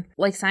everything.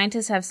 Like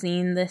scientists have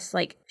seen this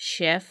like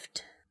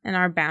shift in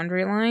our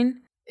boundary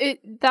line.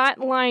 That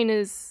line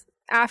is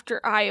after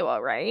Iowa,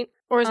 right?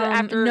 Or is it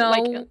after, no,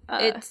 like...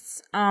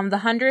 it's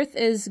the 100th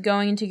is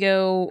going to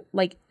go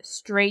like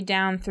straight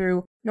down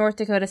through North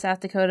Dakota, South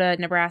Dakota,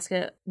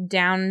 Nebraska,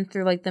 down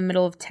through like the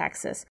middle of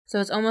Texas. So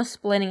it's almost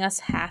splitting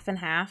us half and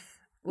half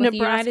with the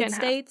United and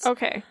half. States.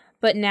 Okay.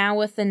 But now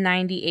with the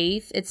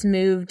 98th, it's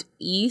moved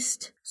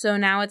east. So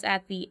now it's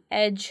at the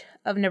edge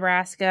of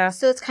Nebraska.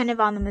 So it's kind of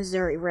on the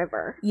Missouri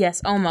River.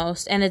 Yes,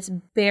 almost. And it's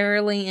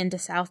barely into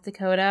South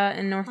Dakota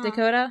and North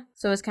Dakota.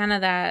 So it's kind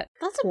of that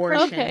That's a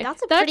portion. pretty, Okay.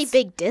 that's a pretty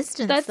big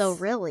distance, that's- though,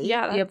 really.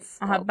 Yeah, Yep, that's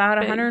about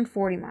big.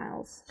 140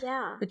 miles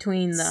Yeah.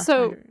 between the...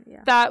 So 100,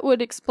 yeah. that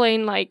would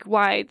explain, like,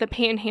 why the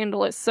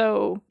panhandle is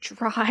so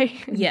dry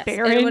and Yes,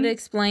 barren. it would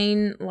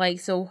explain, like,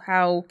 so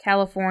how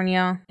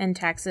California and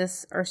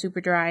Texas are super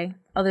dry,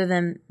 other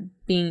than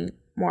being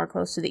more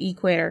close to the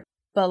equator.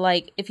 But,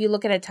 like, if you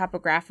look at it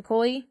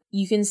topographically,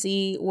 you can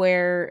see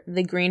where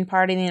the green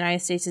part of the United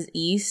States is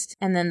east,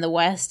 and then the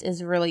west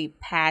is really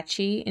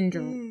patchy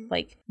and,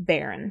 like,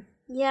 barren.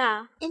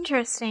 Yeah.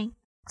 Interesting.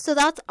 So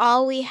that's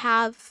all we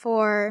have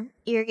for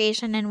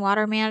irrigation and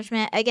water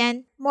management.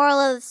 Again, moral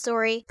of the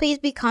story, please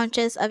be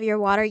conscious of your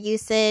water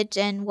usage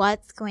and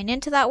what's going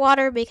into that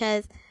water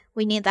because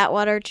we need that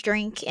water to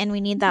drink and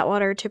we need that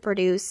water to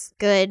produce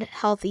good,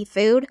 healthy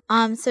food.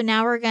 So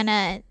now we're going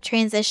to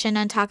transition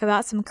and talk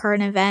about some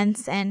current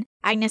events. And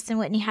Agnes and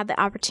Whitney had the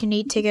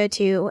opportunity to go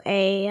to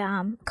a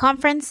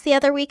conference the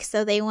other week.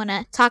 So they want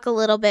to talk a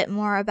little bit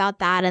more about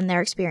that and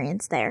their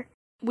experience there.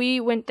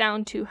 We went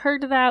down to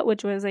Heard That,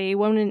 which was a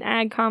Women in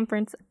Ag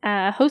conference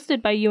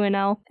hosted by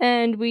UNL,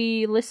 and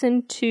we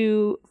listened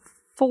to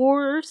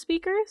 4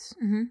 speakers.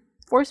 Mm-hmm.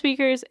 4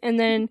 speakers, and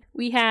then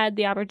we had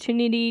the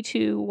opportunity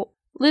to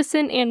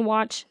listen and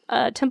watch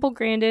Temple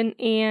Grandin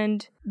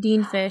and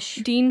Dean Fish.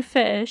 Dean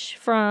Fish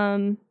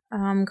from...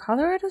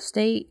 Colorado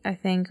State, I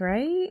think,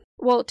 right?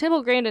 Well,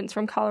 Temple Grandin's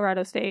from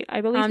Colorado State. I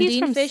believe he's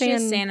Dean from Fish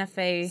is Santa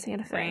Fe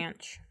Fe.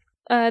 Ranch.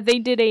 They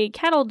did a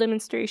cattle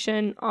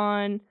demonstration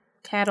on...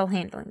 Cattle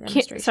handling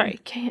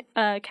demonstration.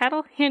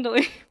 Cattle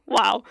handling.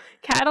 Wow.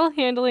 Cattle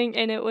handling,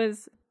 and it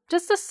was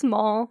just a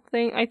small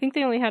thing. I think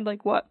they only had,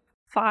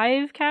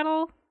 5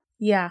 cattle?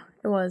 Yeah,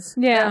 it was.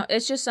 Yeah.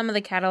 It's just some of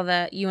the cattle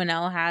that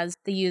UNL has.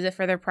 They use it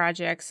for their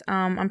projects.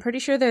 I'm pretty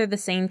sure they're the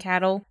same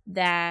cattle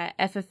that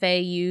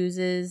FFA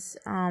uses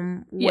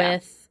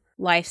with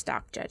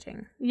livestock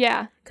judging.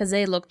 Yeah. Because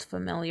they looked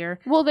familiar.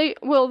 They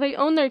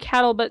own their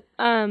cattle, but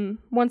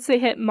once they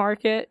hit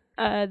market,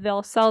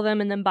 they'll sell them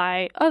and then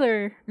buy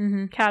other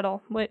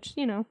cattle, which,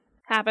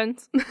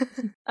 happens.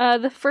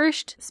 The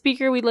first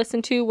speaker we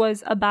listened to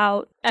was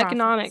about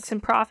economics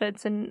and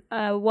profits and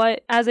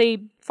what, as a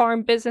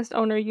farm business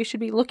owner, you should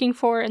be looking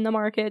for in the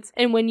markets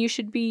and when you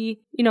should be,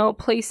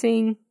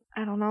 placing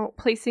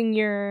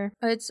your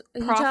He profits.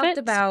 talked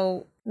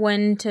about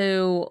when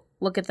to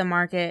look at the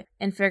market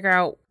and figure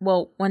out,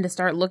 when to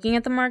start looking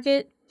at the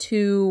market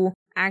to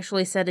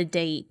actually set a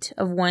date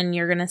of when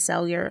you're going to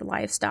sell your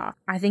livestock.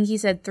 I think he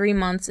said 3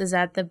 months is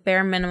at the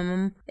bare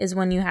minimum is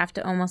when you have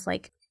to almost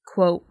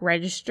quote,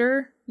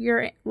 register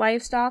your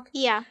livestock.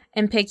 Yeah.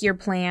 And pick your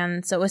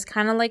plan. So it's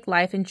kind of like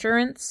life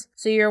insurance.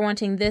 So you're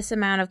wanting this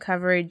amount of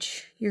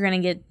coverage. You're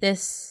going to get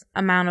this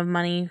amount of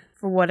money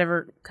for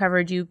whatever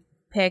coverage you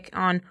pick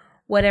on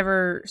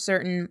whatever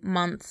certain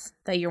months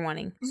that you're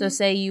wanting. Mm-hmm. So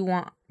say you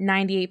want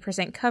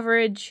 98%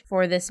 coverage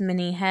for this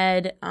mini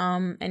head,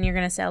 and you're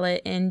going to sell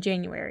it in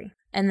January.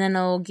 And then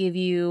it'll give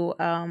you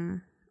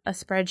a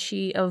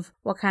spreadsheet of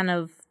what kind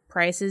of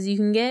prices you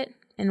can get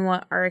and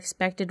what are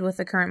expected with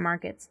the current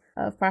markets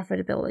of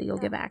profitability you'll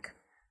get back.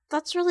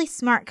 That's really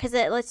smart because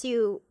it lets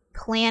you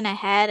plan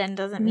ahead and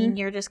doesn't mean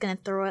you're just going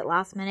to throw it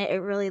last minute. It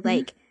really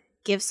like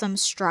gives some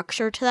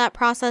structure to that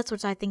process,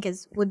 which I think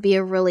would be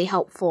a really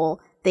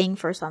helpful thing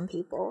for some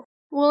people.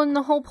 Well, and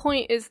the whole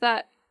point is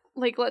that,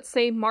 like, let's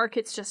say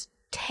markets just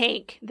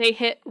tank. They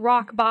hit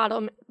rock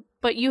bottom,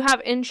 but you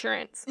have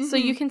insurance. So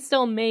you can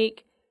still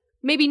make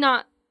maybe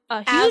not a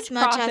huge as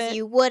much profit, as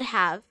you would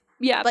have.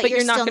 Yeah, but you're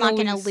still not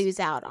going to lose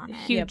out on it.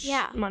 Huge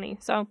money.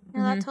 So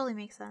no, that totally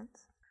makes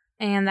sense.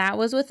 And that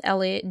was with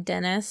Elliot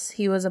Dennis.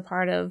 He was a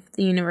part of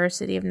the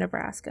University of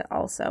Nebraska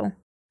also.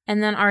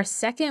 And then our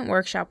second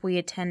workshop we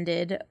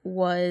attended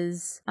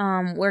was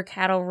Where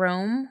Cattle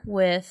Roam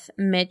with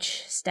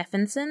Mitch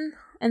Stephenson.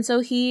 And so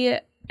he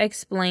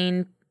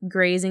explained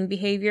grazing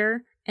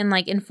behavior and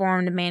like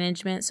informed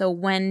management. So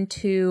when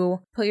to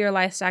put your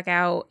livestock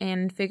out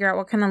and figure out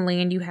what kind of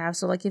land you have.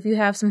 So like if you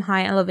have some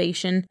high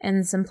elevation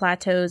and some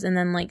plateaus and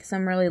then like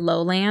some really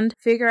low land,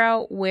 figure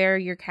out where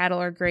your cattle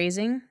are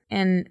grazing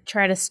and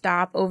try to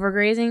stop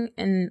overgrazing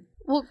and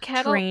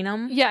train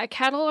them. Yeah,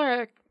 cattle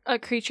are a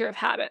creature of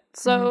habit.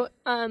 So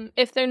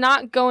if they're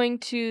not going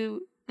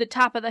to the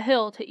top of the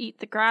hill to eat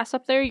the grass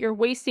up there, you're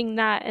wasting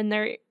that and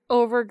they're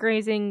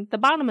overgrazing the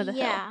bottom of the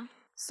hill.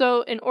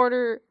 So in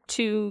order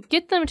to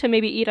get them to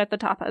maybe eat at the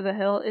top of the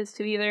hill is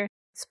to either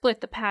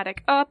split the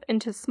paddock up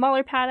into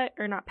smaller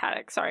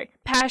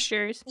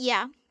pastures.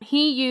 Yeah.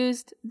 He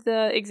used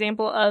the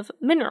example of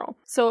mineral,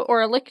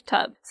 or a lick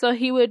tub. So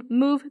he would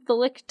move the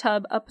lick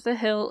tub up the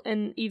hill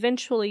and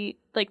eventually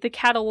like the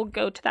cattle will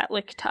go to that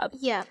lick tub.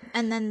 Yeah.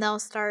 And then they'll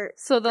start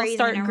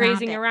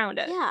grazing around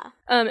it. Yeah.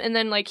 And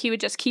then like he would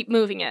just keep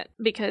moving it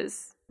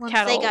because once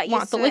cattle they got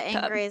want used the to lick it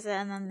tub. And graze it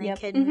and then they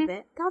could move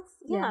it. That's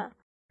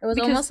It was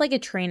almost like a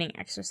training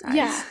exercise.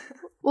 Yeah.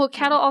 Well,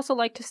 cattle also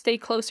like to stay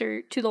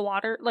closer to the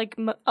water. Like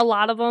a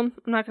lot of them,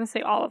 I'm not going to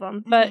say all of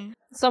them, but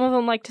some of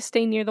them like to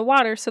stay near the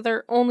water. So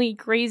they're only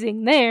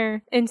grazing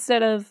there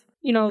instead of,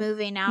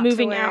 moving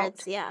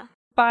out. Yeah.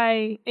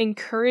 By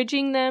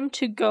encouraging them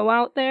to go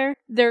out there,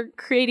 they're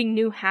creating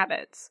new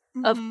habits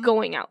of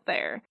going out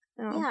there.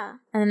 Yeah.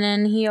 And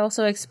then he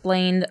also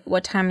explained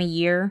what time of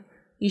year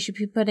you should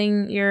be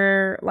putting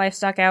your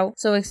livestock out.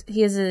 So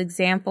his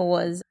example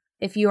was,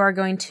 if you are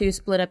going to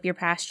split up your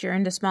pasture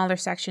into smaller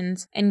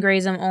sections and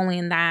graze them only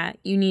in that,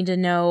 you need to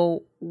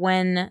know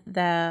when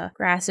the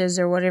grasses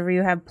or whatever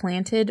you have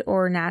planted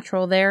or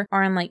natural there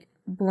are in like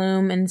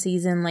bloom and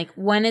season, like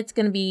when it's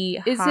going to be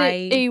high. Is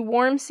it a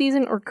warm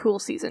season or cool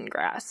season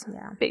grass?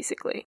 Yeah.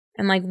 Basically.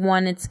 And like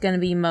when it's going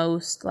to be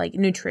most like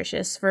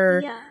nutritious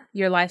for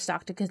your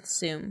livestock to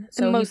consume.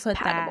 So and most put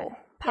palatable.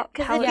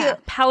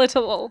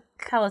 Palatable.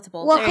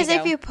 Well, because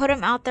if you put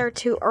them out there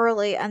too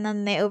early and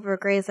then they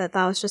overgraze it,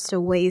 that was just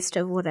a waste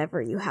of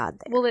whatever you had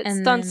there. Well, it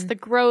stunts the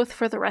growth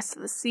for the rest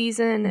of the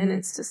season, and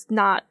it's just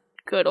not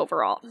good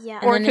overall. Yeah.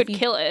 Or it could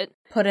kill it.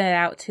 Put it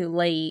out too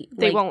late.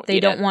 They won't. They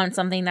don't want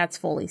something that's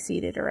fully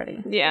seeded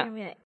already. Yeah.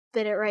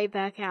 Spit it right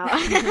back out.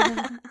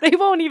 They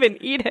won't even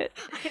eat it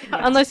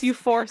unless you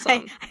force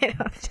them. I know,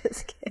 I'm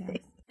just kidding.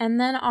 And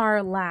then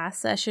our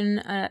last session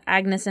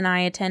Agnes and I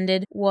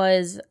attended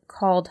was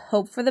called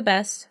Hope for the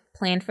Best,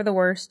 Plan for the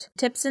Worst,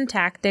 Tips and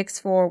Tactics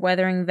for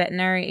Weathering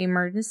Veterinary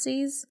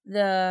Emergencies.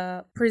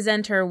 The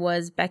presenter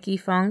was Becky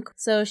Funk.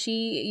 So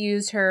she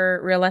used her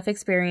real life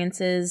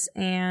experiences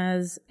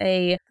as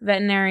a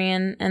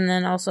veterinarian and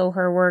then also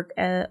her work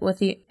with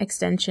the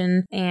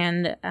extension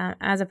and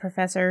as a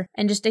professor,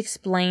 and just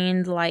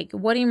explained like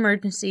what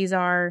emergencies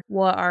are,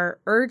 what are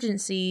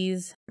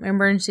urgencies,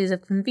 emergencies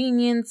of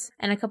convenience,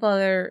 and a couple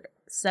other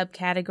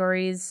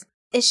subcategories.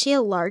 Is she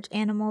a large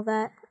animal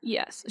vet?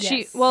 Yes.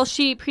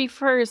 She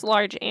prefers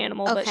large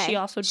animal, but she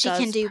also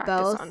can do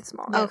both on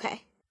small.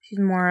 Okay. She's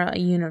more a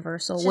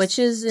universal, which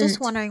is just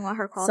wondering what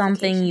her qualification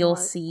something you'll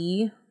was.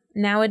 See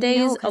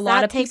nowadays. No, a lot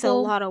that of takes people,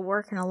 a lot of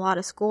work and a lot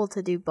of school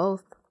to do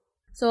both.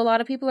 So a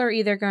lot of people are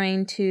either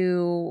going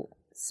to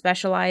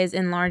specialize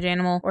in large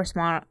animal or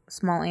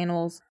small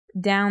animals.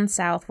 Down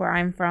south where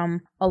I'm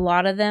from, a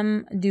lot of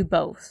them do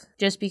both,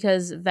 just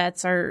because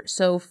vets are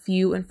so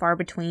few and far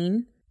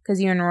between. Because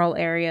you're in rural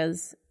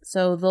areas,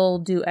 so they'll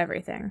do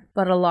everything.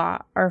 But a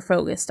lot are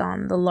focused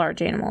on the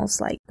large animals,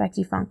 like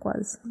Becky Funk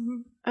was.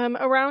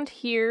 Around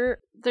here,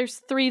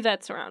 there's 3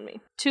 vets around me.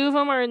 2 of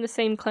them are in the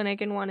same clinic,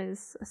 and 1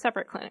 is a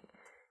separate clinic.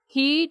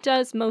 He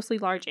does mostly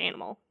large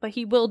animal, but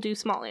he will do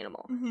small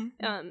animal.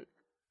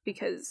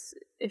 Because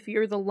if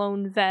you're the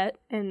lone vet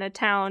in a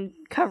town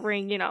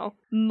covering,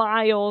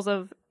 miles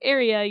of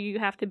area, you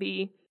have to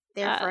be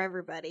there for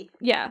everybody.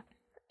 Yeah.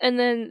 And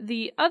then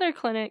the other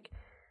clinic,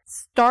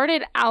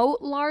 started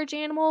out large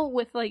animal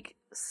with like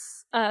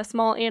a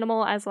small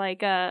animal as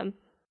like a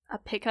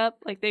pickup,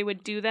 like they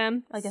would do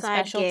them like a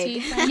Side specialty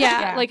gig. thing?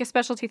 yeah, like a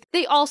specialty.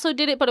 They also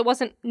did it, but it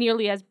wasn't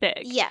nearly as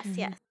big. Yes, Mhm.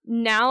 yes.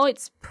 Now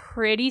it's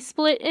pretty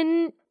split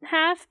in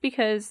half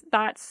because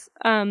that's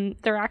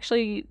they're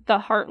actually the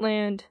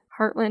Heartland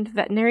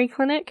Veterinary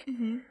Clinic,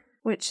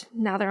 which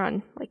now they're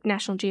on like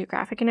National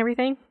Geographic and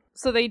everything.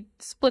 So they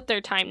split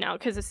their time now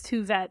because it's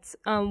 2 vets.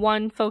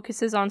 One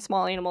focuses on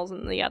small animals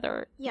and the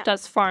other Yeah.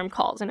 does farm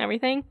calls and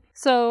everything.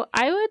 So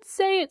I would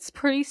say it's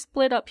pretty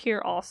split up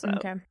here also.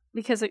 Okay.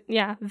 Because,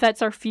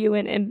 vets are few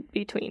and in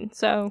between.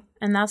 So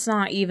And that's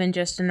not even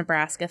just a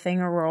Nebraska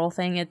thing or rural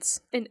thing. It's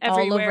in all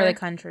everywhere. over the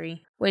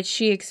country, which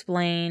she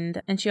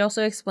explained. And she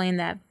also explained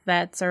that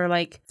vets are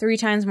like 3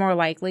 times more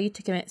likely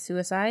to commit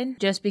suicide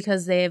just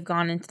because they have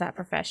gone into that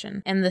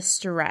profession. And the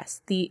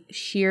stress, the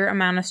sheer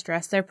amount of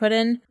stress they're put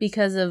in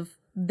because of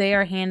they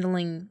are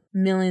handling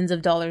millions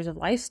of dollars of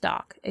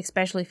livestock,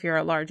 especially if you're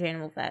a large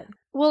animal vet.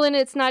 Well, and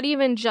it's not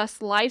even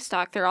just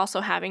livestock. They're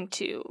also having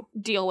to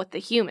deal with the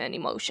human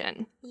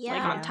emotion, Yeah.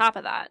 like on top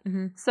of that.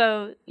 Mm-hmm.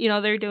 So,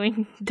 they're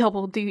doing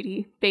double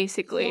duty,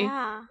 basically.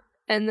 Yeah.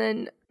 And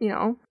then,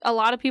 a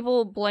lot of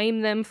people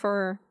blame them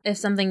for... If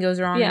something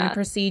goes wrong in Yeah. a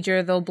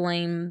procedure, they'll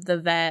blame the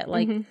vet.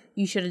 Like,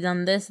 you should have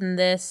done this and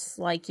this.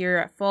 Like, you're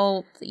at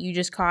fault. You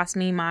just cost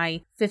me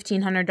my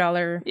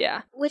 $1,500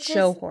 Yeah. Which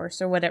show is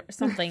horse or whatever.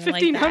 Something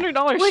like that.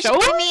 $1,500 which show?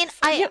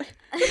 I mean,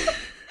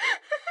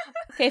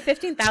 Okay,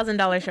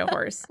 $15,000 show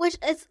horse. which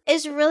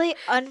is really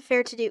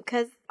unfair to do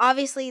because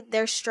obviously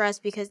they're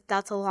stressed because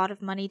that's a lot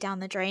of money down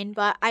the drain.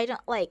 But I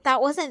don't like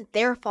that wasn't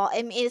their fault.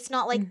 I mean, it's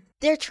not like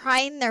they're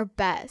trying their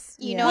best.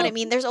 You know what I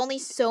mean? There's only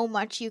so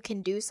much you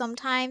can do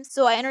sometimes.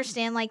 So I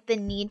understand like the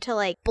need to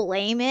like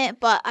blame it,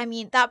 but I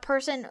mean that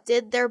person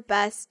did their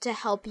best to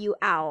help you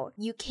out.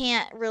 You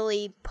can't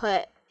really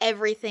put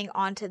everything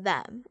onto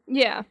them.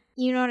 Yeah.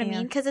 You know what I Yeah.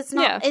 mean? Because it's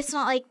not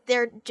like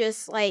they're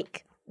just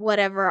like,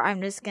 whatever,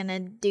 I'm just gonna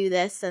do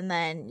this and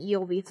then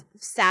you'll be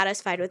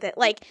satisfied with it.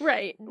 Like,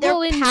 Right. they're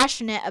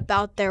passionate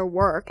about their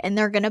work and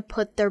they're gonna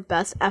put their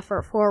best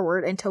effort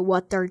forward into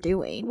what they're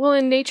doing. Well,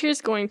 and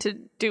nature's going to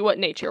do what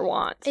nature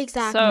wants.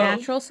 Exactly. So,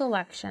 Natural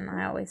selection,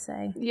 I always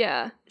say.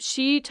 yeah.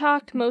 She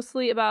talked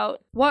mostly about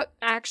what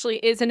actually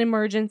is an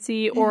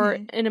emergency or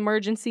an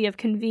emergency of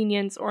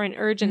convenience or an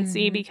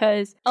urgency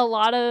because a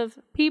lot of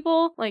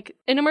people, like,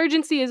 an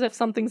emergency is if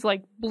something's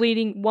like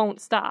bleeding won't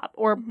stop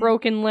or a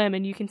broken limb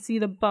and you can see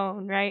the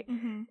bone, right?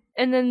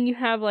 And then you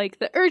have like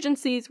the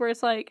urgencies where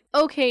it's like,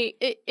 okay,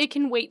 it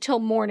can wait till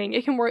morning.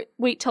 It can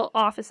wait till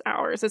office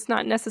hours. It's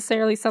not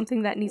necessarily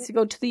something that needs to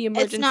go to the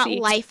emergency. It's not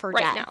life or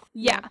right death. now.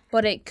 Yeah.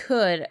 But it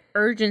could.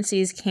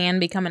 Urgencies can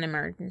become an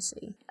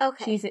emergency.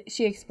 Okay.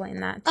 She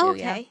explained that too. Okay.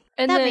 Yeah.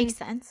 And that then makes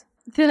sense.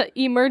 the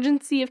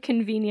emergency of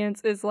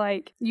convenience is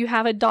like you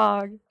have a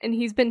dog and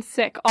he's been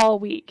sick all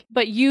week,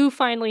 but you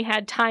finally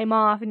had time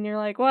off and you're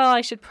like, well,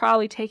 I should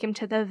probably take him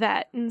to the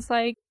vet. And it's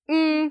like,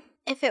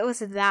 If it was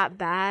that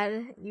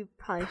bad, you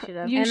probably should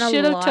have. you And a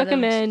should have lot took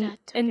him of- in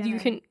Should've took and him you in.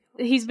 can,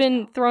 he's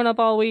been thrown up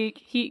all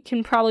week. He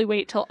can probably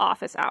wait till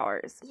office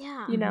hours,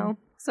 Yeah. you know?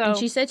 So, And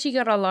she said she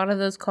got a lot of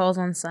those calls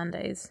on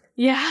Sundays.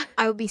 yeah.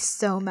 I would be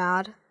so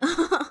mad.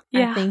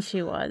 I think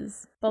she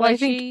was. But Well, like I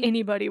think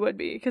anybody would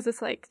be because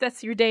it's like,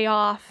 that's your day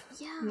off.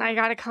 And Yeah. I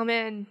gotta come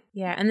in.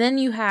 yeah, and then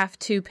you have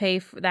to pay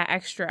for that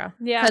extra.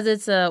 Yeah. Because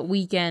it's a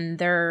weekend,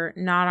 they're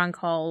not on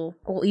call.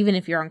 Well, even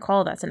if you're on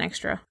call, that's an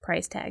extra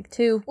price tag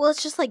too. Well,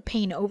 it's just like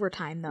paying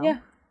overtime, though. Yeah.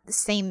 The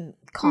same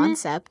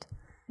concept.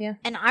 Yeah.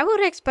 And I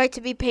would expect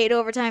to be paid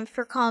overtime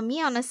for calling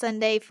me on a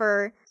Sunday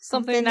for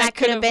something that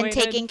could could have been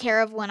waited. taken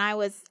care of when I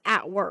was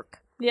at work.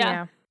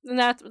 Yeah. And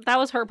that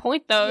was her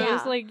point, though. It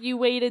was Yeah. like, you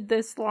waited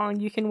this long,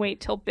 you can wait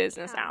till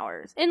business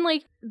hours. And,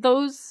 like,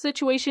 those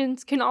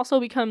situations can also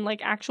become, like,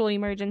 actual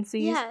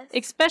emergencies. Yes.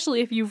 Especially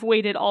if you've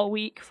waited all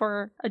week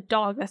for a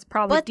dog that's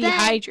probably But then-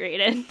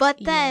 dehydrated. But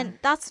then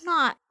that's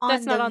not on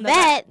That's the not on the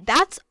vet.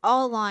 That's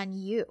all on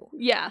you.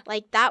 Yeah.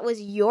 Like, that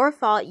was your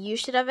fault. You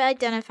should have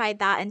identified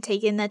that and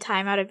taken the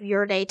time out of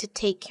your day to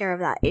take care of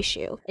that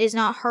issue. It is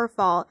not her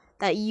fault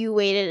that you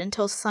waited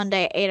until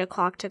Sunday at 8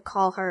 o'clock to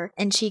call her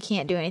and she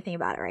can't do anything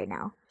about it right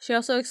now. She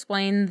also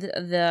explained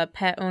the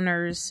pet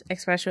owners,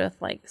 especially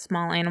with like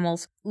small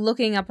animals,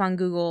 looking up on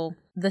Google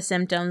the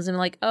symptoms and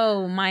like,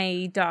 oh,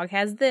 my dog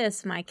has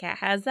this, my cat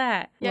has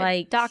that. Yeah,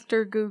 like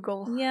Dr.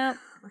 Google. Yep.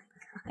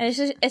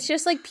 And it's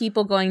just like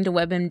people going to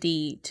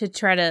WebMD to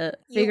try to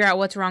figure out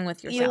what's wrong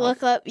with yourself.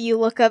 You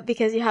look up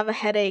because you have a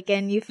headache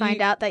and you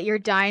find out that you're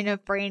dying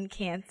of brain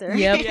cancer.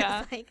 Yep. It's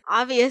Yeah. like,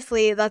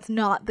 obviously that's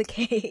not the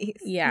case.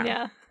 Yeah.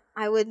 Yeah.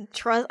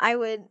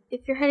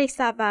 If your headache's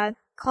that bad,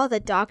 call the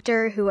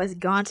doctor who has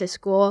gone to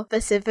school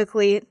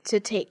specifically to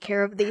take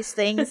care of these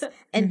things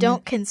and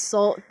don't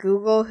consult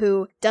Google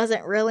who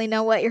doesn't really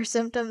know what your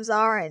symptoms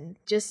are and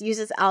just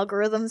uses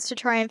algorithms to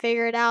try and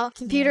figure it out.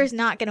 Computer's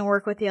not going to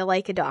work with you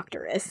like a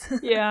doctor is.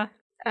 Yeah.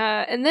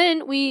 And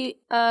then we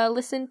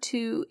listened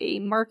to a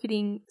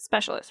marketing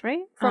specialist,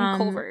 right? From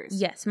Culver's.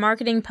 Yes,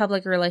 marketing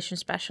public relations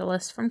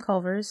specialist from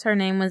Culver's. Her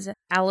name was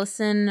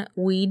Allison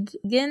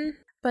Weedgen.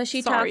 But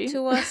she talked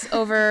to us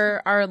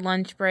over our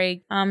lunch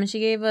break. And she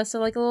gave us a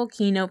little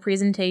keynote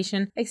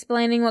presentation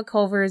explaining what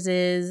Culver's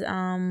is.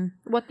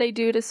 What they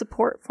do to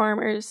support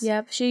farmers.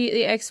 Yep.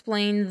 She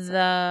explained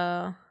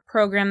the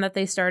program that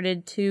they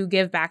started to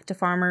give back to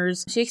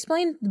farmers. She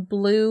explained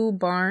Blue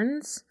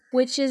Barns,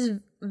 which is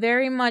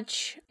very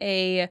much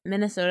a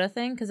Minnesota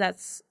thing, because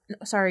that's,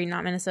 sorry,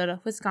 not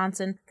Minnesota,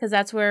 Wisconsin, because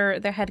that's where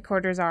their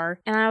headquarters are.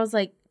 And I was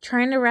like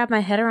trying to wrap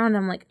my head around,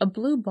 I'm like, a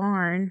blue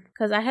barn?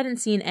 Because I hadn't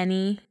seen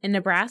any in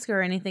Nebraska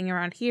or anything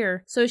around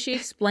here. So she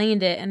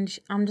explained it, and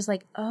I'm just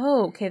like,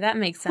 oh, okay, that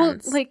makes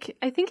sense. Well, like,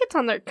 I think it's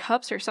on their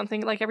cups or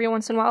something. Like, every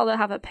once in a while they'll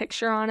have a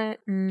picture on it.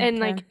 And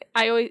like,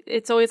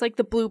 it's always like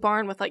the blue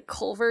barn with like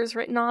Culver's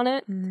written on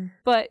it.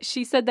 But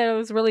she said that it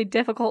was really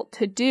difficult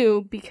to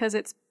do because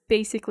it's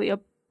basically a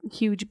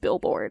huge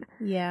billboard.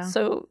 Yeah.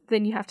 So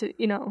then you have to,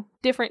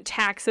 different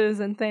taxes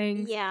and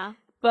things. Yeah.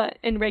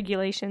 And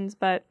regulations,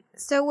 but.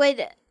 So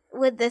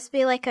would this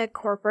be like a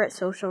corporate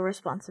social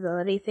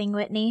responsibility thing,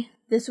 Whitney?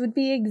 This would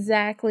be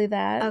exactly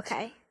that.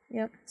 Okay.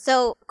 Yep.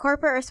 So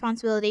corporate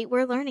responsibility,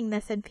 we're learning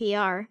this in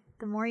PR.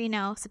 The more you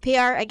know. So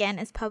PR, again,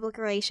 is public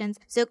relations.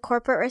 So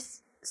corporate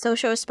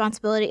social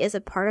responsibility is a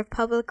part of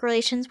public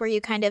relations where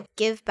you kind of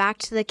give back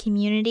to the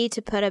community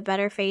to put a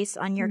better face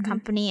on your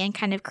company and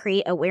kind of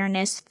create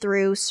awareness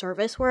through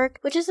service work,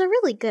 which is a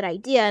really good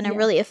idea and a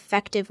really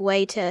effective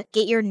way to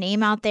get your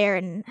name out there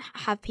and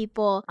have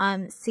people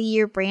see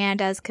your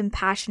brand as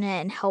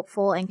compassionate and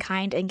helpful and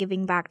kind and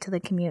giving back to the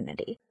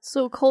community.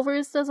 So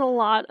Culver's does a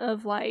lot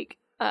of like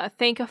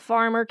Thank a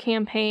Farmer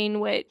campaign,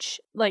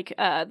 which like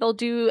they'll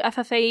do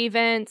FFA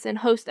events and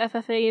host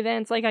FFA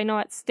events. Like I know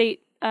at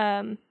State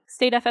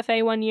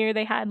FFA one year,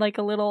 they had like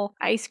a little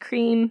ice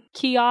cream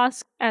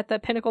kiosk at the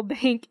Pinnacle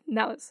Bank, and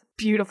that was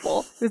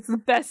beautiful. It's the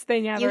best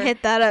thing ever. You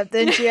hit that up,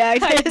 didn't you,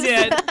 Agnes? I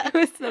did. It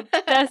was the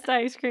best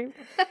ice cream.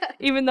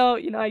 Even though,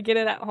 I get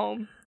it at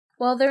home.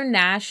 Well, they're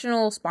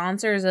national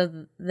sponsors of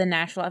the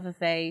National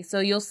FFA, so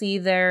you'll see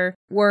their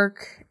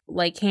work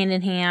like hand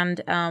in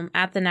hand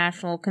at the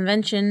National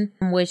Convention,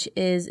 which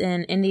is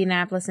in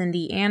Indianapolis,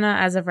 Indiana.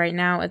 As of right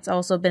now, it's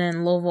also been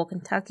in Louisville,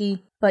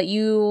 Kentucky. But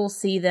you'll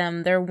see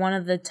them. They're one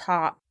of the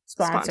top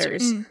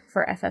sponsors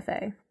for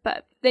FFA.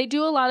 But they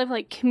do a lot of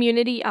like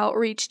community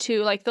outreach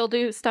too. Like they'll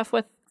do stuff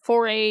with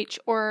 4-H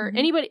or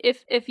anybody.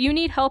 If you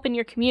need help in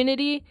your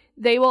community,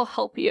 they will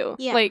help you.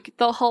 Yeah. Like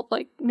they'll help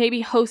like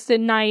maybe host a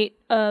night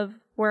of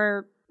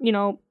where,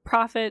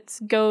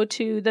 profits go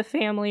to the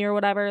family or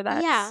whatever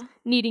that's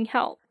needing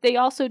help. They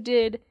also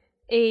did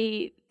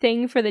a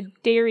thing for the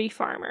dairy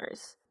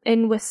farmers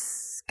in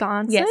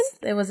Wisconsin. Yes,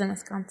 it was in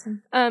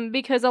Wisconsin.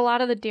 Because a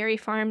lot of the dairy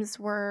farms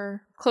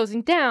were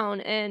closing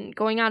down and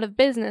going out of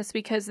business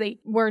because they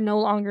were no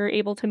longer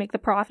able to make the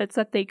profits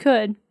that they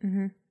could.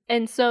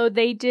 And so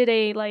they did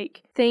a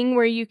thing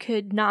where you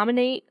could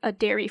nominate a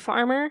dairy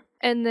farmer,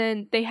 and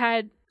then they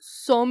had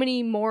so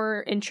many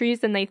more entries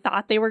than they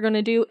thought they were going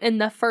to do in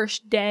the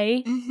first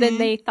day than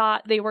they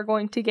thought they were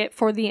going to get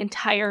for the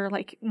entire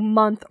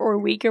month or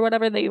week or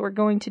whatever they were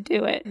going to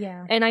do it.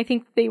 Yeah. And I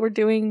think they were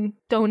doing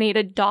donate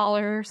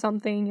 $1 or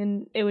something,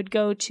 and it would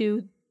go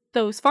to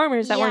those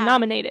farmers that were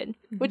nominated,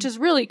 which is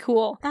really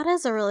cool. That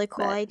is a really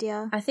cool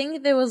idea. I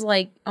think there was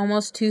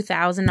almost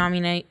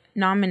 2,000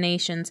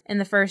 nominations in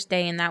the first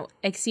day, and that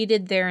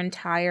exceeded their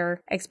entire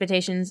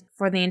expectations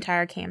for the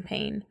entire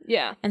campaign.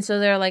 Yeah. And so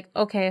they're like,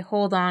 okay,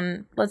 hold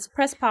on, let's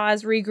press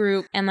pause,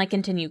 regroup, and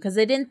continue, because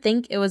they didn't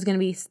think it was going to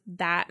be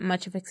that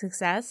much of a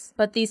success.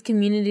 But these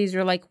communities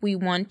are like, we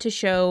want to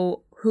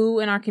show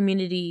who in our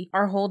community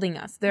are holding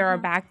us. They're our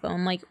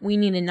backbone. We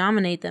need to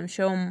nominate them,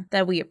 show them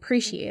that we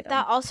appreciate them.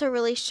 That also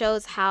really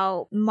shows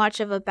how much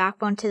of a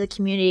backbone to the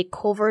community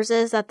Culver's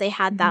is, that they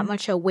had that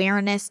much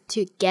awareness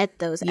to get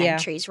those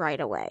entries right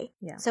away.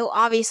 Yeah. So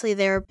obviously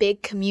they're a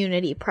big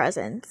community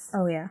presence.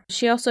 Oh, yeah.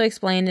 She also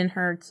explained in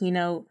her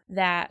keynote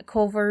that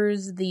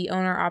Culver's, the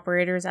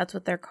owner-operators, that's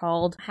what they're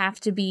called, have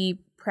to be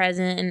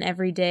present in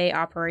everyday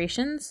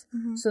operations.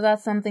 So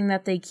that's something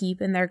that they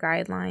keep in their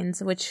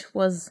guidelines, which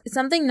was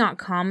something not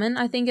common,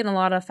 I think, in a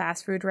lot of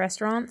fast food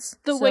restaurants.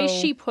 The way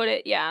she put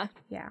it, yeah.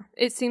 Yeah.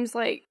 It seems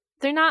like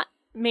they're not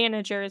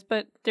managers,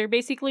 but they're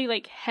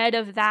basically head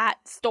of that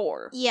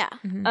store. Yeah.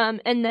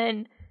 And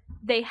then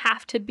they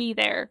have to be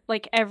there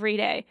every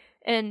day.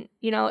 And,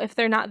 if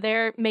they're not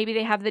there, maybe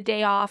they have the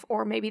day off,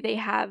 or maybe they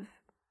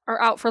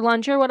are out for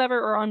lunch or whatever,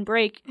 or on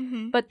break,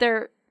 but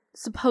they're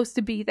supposed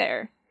to be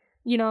there.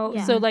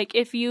 So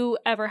if you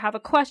ever have a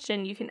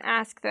question, you can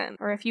ask them.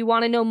 Or if you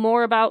want to know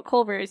more about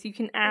Culver's, you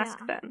can ask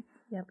them.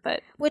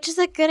 Yep. Which is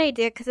a good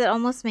idea, because it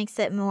almost makes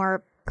it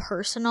more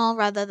personal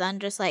rather than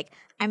just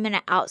I'm going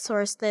to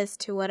outsource this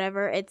to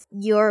whatever. It's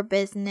your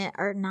business,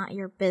 or not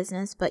your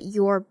business, but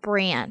your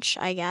branch,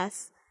 I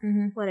guess.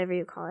 whatever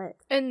you call it.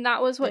 And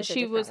that was what There's a she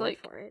different was word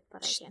like. for it,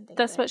 but I can't think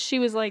That's of what it. she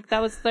was like.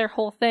 That was their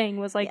whole thing,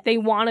 was like they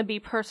want to be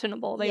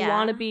personable. They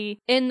want to be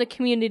in the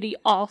community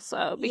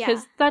also,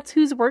 because that's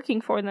who's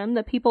working for them,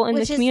 the people in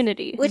the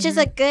community. Which is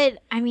a good,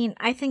 I mean,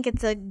 I think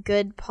it's a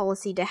good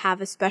policy to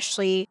have,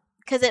 especially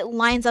because it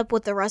lines up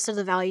with the rest of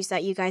the values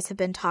that you guys have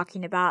been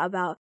talking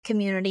about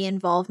community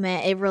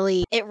involvement. It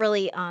really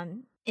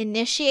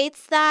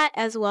initiates that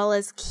as well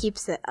as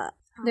keeps it up.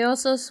 They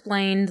also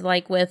explained,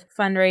 like, with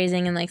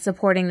fundraising and, like,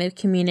 supporting the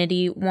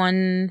community,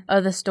 one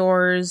of the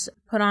stores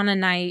put on a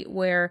night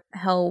where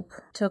Help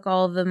took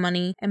all the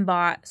money and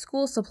bought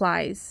school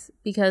supplies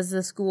because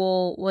the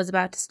school was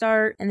about to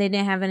start and they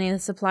didn't have any of the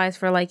supplies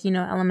for, like, you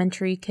know,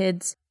 elementary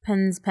kids.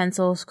 Pens,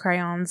 pencils,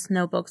 crayons,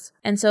 notebooks.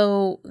 And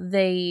so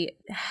they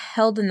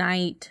held a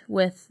night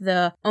with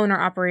the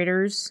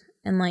owner-operators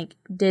and, like,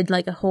 did,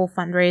 like, a whole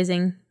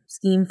fundraising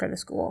scheme for the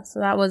school. So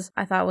that was,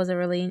 I thought, was a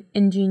really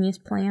ingenious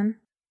plan.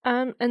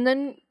 And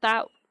then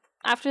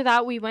after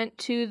that, we went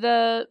to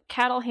the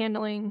cattle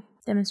handling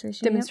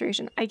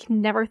demonstration. Yep. I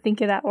can never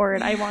think of that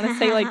word. I want to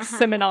say like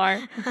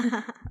seminar.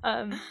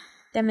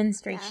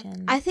 Demonstration.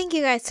 Yeah. I think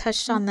you guys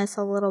touched on this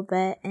a little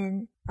bit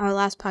in our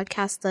last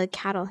podcast, the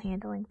cattle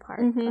handling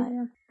part.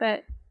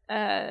 But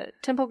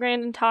Temple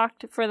Grandin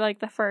talked for like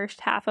the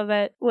first half of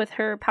it with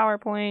her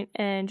PowerPoint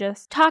and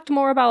just talked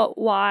more about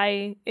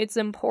why it's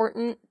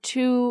important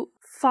to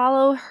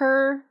follow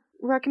her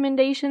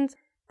recommendations.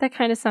 That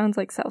kind of sounds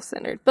like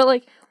self-centered, but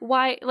like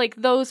why, like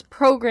those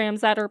programs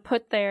that are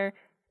put there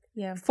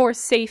for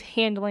safe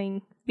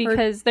handling,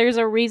 because there's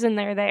a reason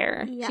they're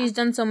there. Yeah. She's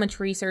done so much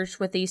research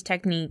with these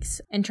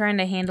techniques and trying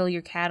to handle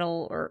your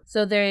cattle,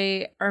 so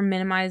they are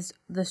minimize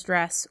the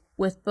stress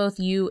with both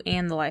you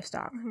and the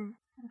livestock.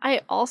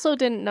 I also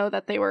didn't know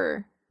that they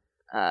were,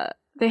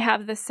 they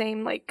have the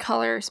same like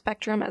color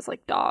spectrum as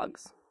like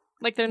dogs.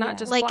 Like they're not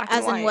just like black as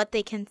and white. in what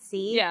they can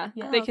see. Yeah,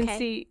 they can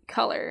see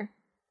color.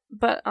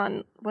 But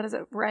on, what is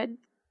it, red?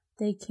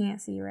 They can't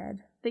see red.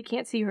 They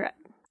can't see red.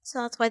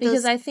 So that's why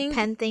those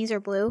pen things are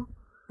blue?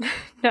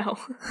 No.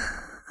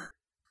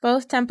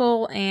 Both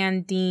Temple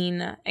and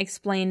Dean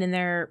explained in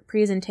their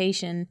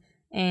presentation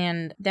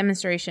and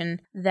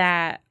demonstration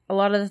that a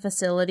lot of the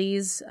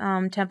facilities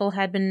Temple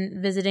had been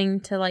visiting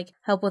to like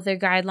help with their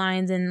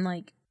guidelines and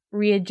like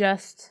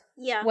readjust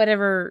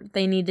whatever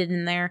they needed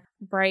in there.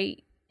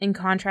 Bright and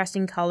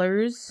contrasting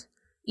colors.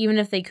 Even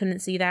if they couldn't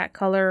see that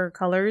color or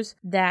colors,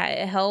 that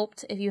it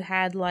helped if you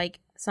had like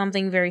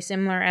something very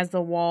similar as the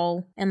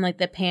wall and like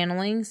the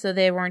paneling, so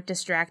they weren't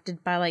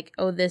distracted by like,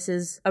 oh, this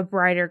is a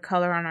brighter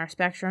color on our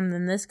spectrum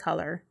than this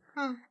color.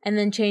 And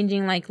then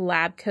changing like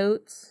lab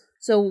coats,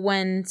 so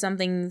when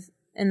something's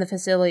in the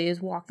facility is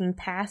walking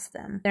past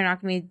them, they're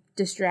not going to be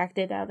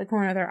distracted out of the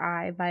corner of their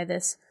eye by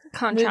this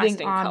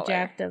contrasting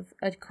object color. Of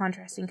a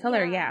contrasting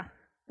color.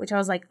 Which I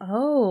was like,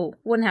 oh,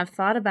 wouldn't have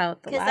thought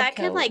about the lab coat. Because that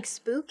could, like,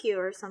 spook you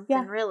or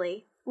something,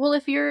 really. Well,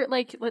 if you're,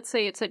 like, let's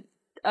say it's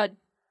a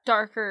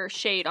darker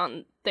shade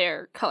on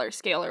their color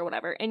scale or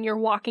whatever, and you're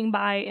walking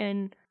by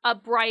in a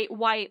bright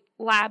white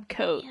lab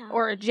coat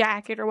or a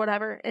jacket or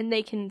whatever, and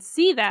they can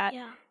see that,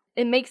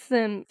 it makes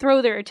them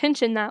throw their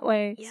attention that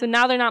way. So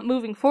now they're not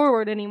moving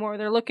forward anymore.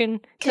 They're looking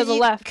to the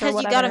left or whatever.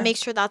 Because you got to make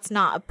sure that's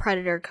not a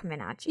predator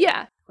coming at you.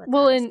 Yeah.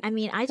 Well, I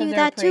mean, I do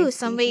that, too.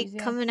 Somebody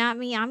coming at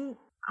me, I'm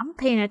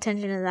paying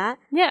attention to that.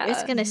 Yeah.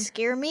 It's going to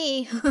scare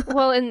me.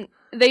 Well, and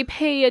they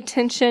pay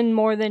attention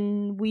more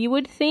than we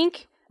would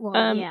think.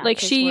 Well, like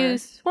she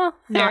used,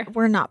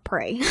 we're not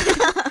prey.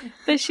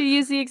 But she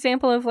used the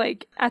example of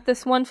like at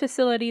this one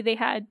facility, they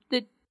had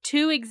the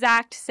two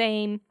exact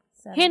same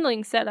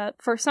handling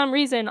setup. For some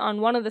reason,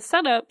 on one of the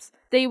setups,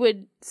 they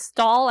would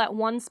stall at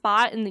one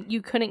spot and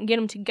you couldn't get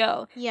them to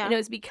go. Yeah. And it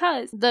was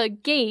because the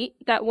gate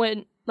that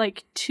went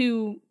like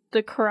to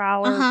the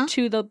corral or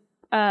to the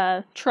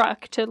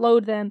truck to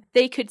load them,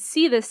 they could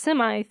see the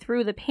semi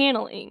through the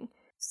paneling.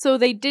 So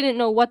they didn't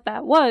know what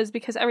that was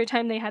because every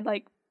time they had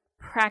like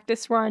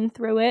practice run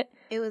through it,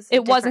 it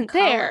wasn't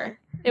there.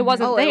 It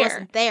wasn't there. It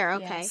wasn't there.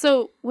 Okay.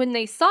 So when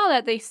they saw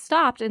that, they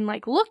stopped and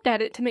like looked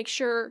at it to make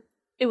sure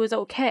it was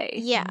okay.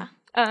 Yeah.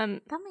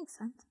 That makes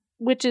sense.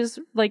 Which is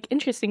like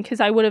interesting because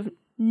I would have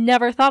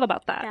never thought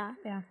about that.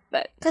 Yeah.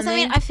 But because I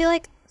mean, I feel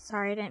like.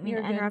 Sorry, I didn't mean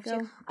to interrupt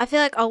you. I feel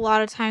like a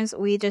lot of times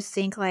we just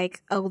think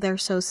like, oh, they're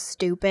so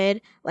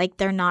stupid. Like,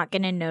 they're not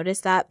going to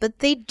notice that. But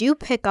they do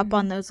pick up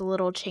on those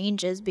little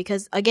changes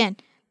because, again,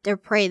 they're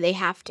prey. They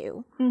have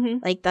to.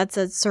 Like, that's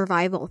a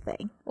survival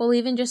thing. Well,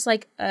 even just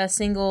like a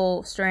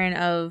single strand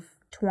of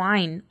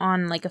twine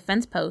on like a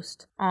fence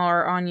post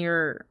or on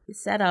your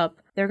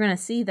setup, they're going to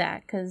see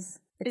that because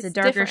it's a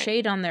darker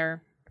shade on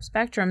their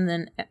spectrum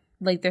than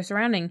like their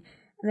surrounding.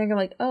 And they're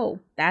like, oh,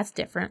 that's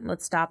different.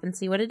 Let's stop and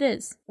see what it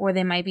is. Or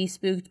they might be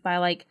spooked by,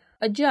 like,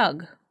 a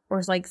jug. Or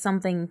it's like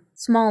something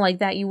small like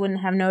that you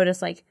wouldn't have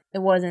noticed, like, it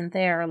wasn't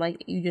there.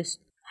 Like, you just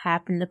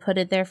happened to put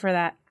it there for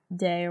that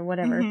day or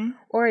whatever.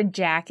 Or a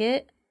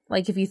jacket.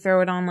 Like, if you throw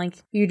it on, like,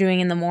 you're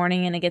doing in the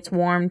morning and it gets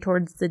warm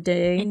towards the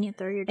day. And you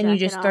throw your jacket and you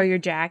just off. Throw your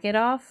jacket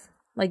off.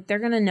 Like, they're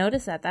going to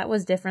notice that. That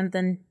was different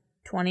than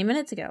 20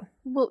 minutes ago.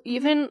 Well,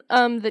 even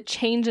the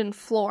change in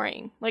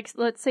flooring. Like,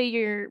 let's say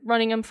you're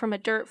running them from a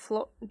dirt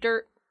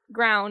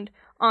ground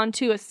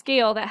onto a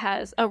scale that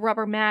has a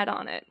rubber mat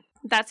on it.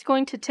 That's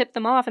going to tip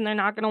them off, and they're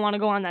not going to want to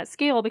go on that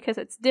scale because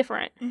it's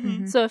different.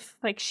 Mm-hmm. So if,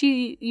 like,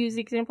 she used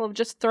the example of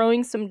just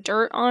throwing some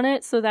dirt on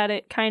it so that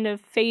it kind of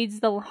fades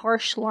the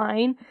harsh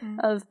line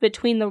of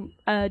between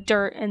the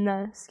dirt and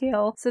the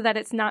scale so that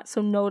it's not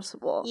so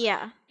noticeable.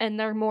 Yeah. And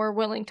they're more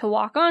willing to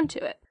walk onto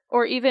it.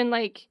 Or even,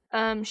 like,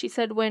 she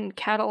said when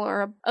cattle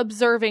are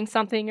observing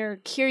something or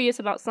curious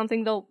about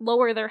something, they'll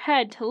lower their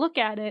head to look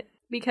at it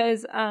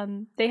because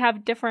they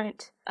have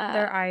different...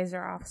 their eyes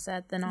are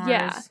offset than ours.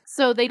 Yeah,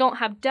 so they don't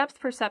have depth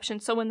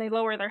perception. So when they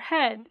lower their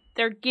head,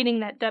 they're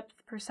getting that depth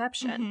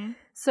perception. Mm-hmm.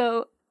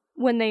 So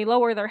when they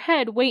lower their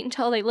head, wait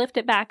until they lift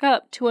it back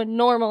up to a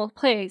normal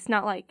place,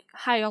 not like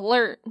high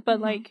alert,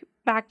 but like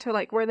back to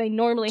like where they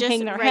normally Just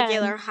hang their head.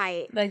 regular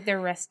height. Like they're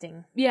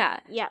resting. Yeah.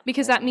 Yeah.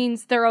 Because that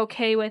means they're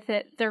okay with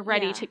it. They're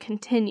ready Yeah. to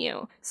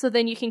continue. So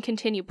then you can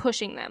continue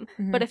pushing them.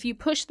 But if you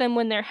push them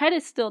when their head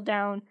is still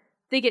down,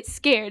 they get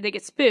scared. They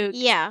get spooked.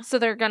 Yeah. So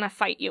they're going to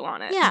fight you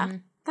on it. Yeah.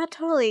 That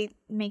totally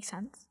makes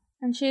sense.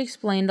 And she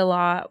explained a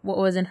lot what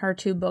was in her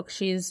 2 books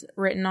she's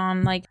written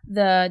on, like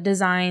the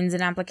designs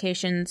and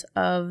applications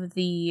of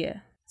the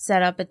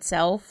setup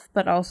itself,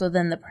 but also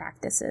then the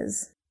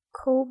practices.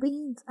 Cool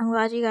beans. I'm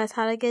glad you guys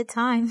had a good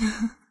time.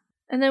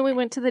 And then we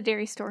went to the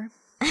dairy store.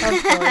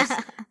 Of course.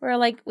 We're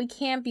like, we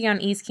can't be on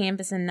East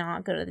Campus and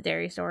not go to the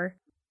dairy store.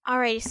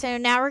 Alrighty, so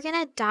now we're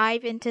going to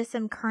dive into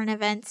some current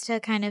events to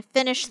kind of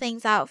finish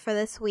things out for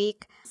this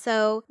week.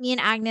 So me and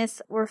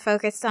Agnes were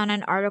focused on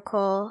an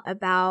article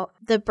about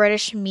the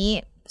British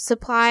meat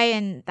supply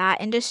and that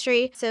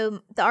industry.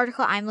 So the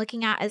article I'm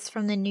looking at is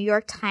from the New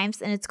York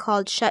Times, and it's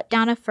called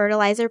 "Shutdown of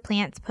Fertilizer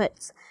Plants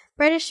Puts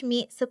British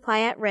Meat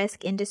Supply at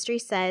Risk," industry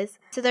says.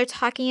 So they're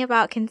talking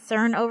about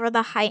concern over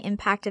the high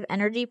impact of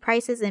energy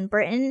prices in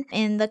Britain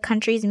in the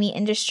country's meat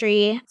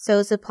industry.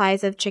 So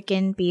supplies of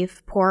chicken,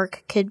 beef,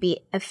 pork could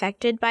be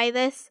affected by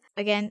this.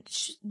 Again,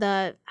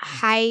 the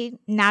high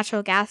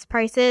natural gas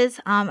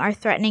prices are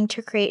threatening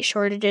to create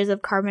shortages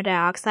of carbon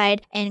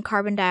dioxide, and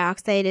carbon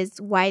dioxide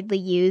is widely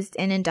used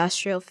in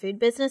industrial food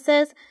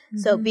businesses. Mm-hmm.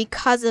 So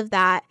because of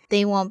that,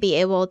 they won't be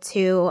able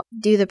to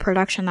do the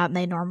production that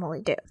they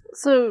normally do.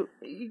 So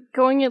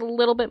going a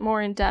little bit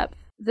more in depth,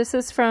 this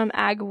is from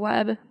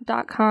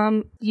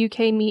agweb.com. UK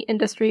meat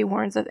industry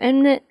warns of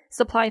imminent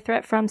supply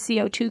threat from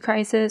CO2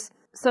 crisis.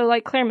 So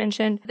like Claire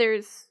mentioned,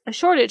 there's a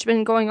shortage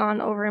been going on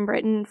over in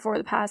Britain for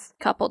the past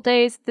couple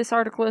days. This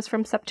article is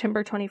from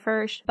September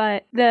 21st,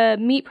 but the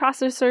meat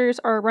processors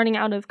are running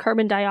out of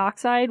carbon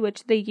dioxide,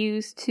 which they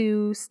use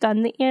to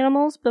stun the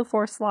animals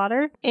before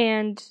slaughter.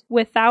 And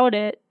without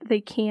it,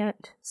 they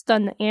can't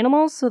stun the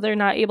animals, so they're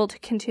not able to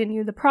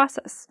continue the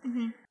process.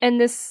 Mm-hmm.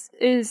 And this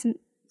is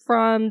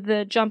from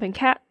the jump in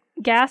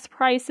gas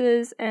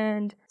prices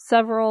and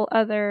several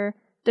other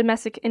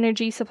domestic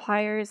energy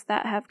suppliers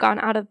that have gone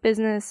out of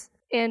business.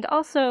 And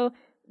also,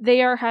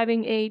 they are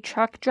having a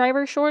truck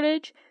driver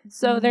shortage,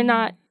 so they're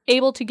not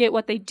able to get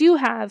what they do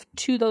have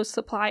to those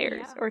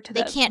suppliers or to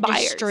the buyers. They can't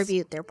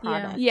distribute their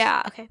product.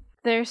 Yeah. Okay.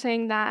 They're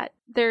saying that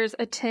there's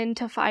a 10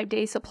 to 5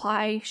 day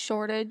supply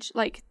shortage.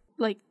 Like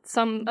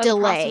some of the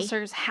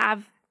processors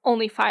have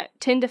only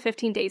 10 to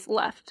 15 days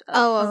left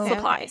of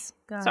supplies.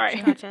 Okay.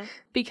 Sorry. Gotcha.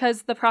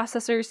 Because the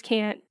processors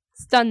can't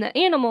stun the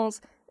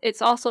animals,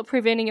 it's also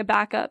preventing a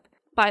backup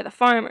by the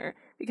farmer.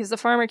 Because the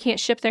farmer can't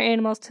ship their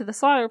animals to the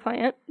slaughter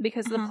plant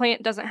because the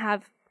plant doesn't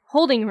have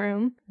holding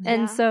room. Yeah.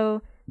 And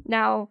so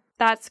now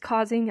that's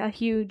causing a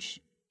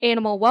huge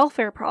animal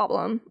welfare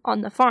problem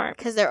on the farm.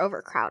 Because they're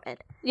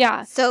overcrowded.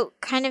 Yeah. So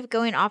kind of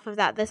going off of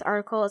that, this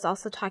article is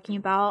also talking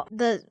about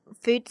the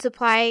food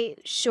supply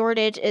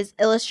shortage is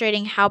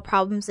illustrating how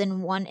problems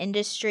in one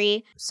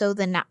industry, so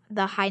the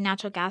high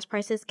natural gas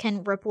prices,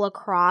 can ripple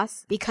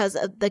across because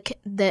of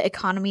the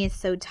economy is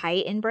so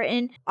tight in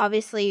Britain.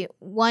 Obviously,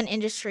 one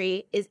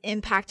industry is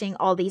impacting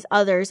all these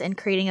others and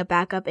creating a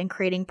backup and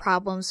creating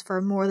problems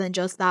for more than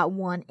just that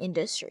one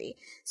industry.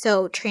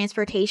 So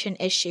transportation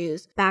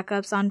issues,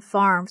 backups on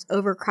farms,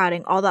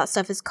 overcrowding, all that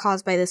stuff is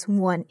caused by this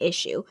one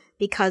issue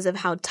because of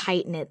how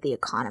tight-knit the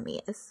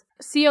economy is.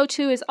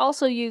 CO2 is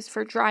also used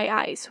for dry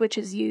ice, which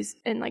is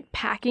used in like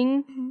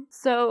packing. Mm-hmm.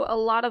 So a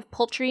lot of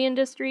poultry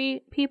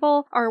industry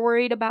people are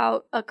worried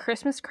about a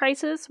Christmas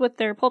crisis with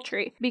their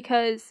poultry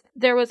because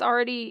there was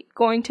already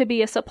going to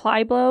be a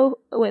supply blow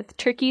with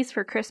turkeys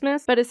for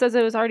Christmas, but it says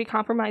it was already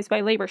compromised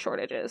by labor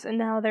shortages. And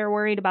now they're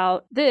worried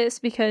about this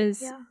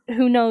because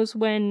who knows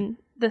when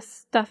this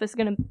stuff is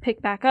going to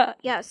pick back up.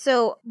 Yeah,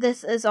 so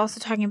this is also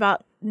talking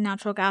about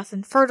natural gas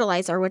and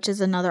fertilizer, which is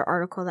another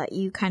article that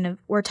you kind of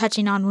were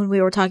touching on when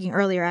we were talking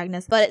earlier,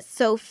 Agnes. But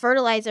so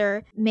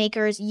fertilizer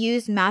makers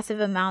use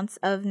massive amounts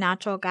of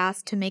natural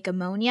gas to make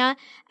ammonia,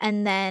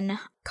 and then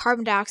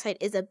carbon dioxide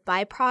is a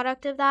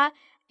byproduct of that.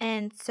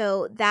 And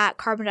so that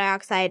carbon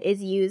dioxide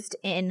is used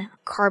in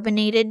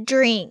carbonated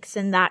drinks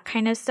and that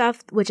kind of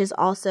stuff, which is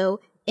also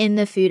in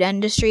the food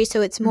industry.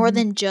 So it's more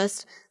than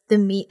just the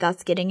meat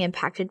that's getting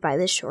impacted by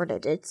this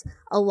shortage. It's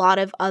a lot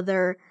of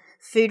other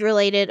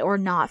food-related or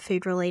not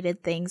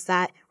food-related things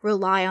that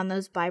rely on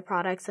those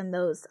byproducts and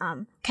those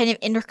kind of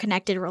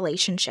interconnected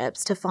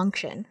relationships to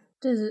function.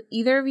 Does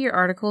either of your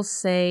articles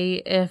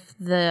say if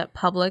the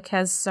public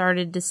has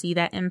started to see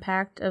that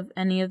impact of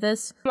any of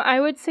this? I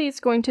would say it's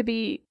going to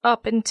be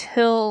up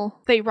until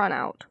they run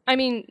out. I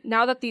mean,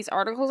 now that these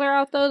articles are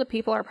out, though, the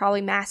people are probably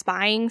mass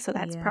buying, so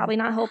that's probably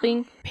not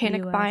helping.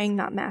 Panic buying,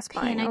 not mass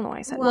buying. I don't know why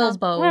I said well,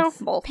 both. Well,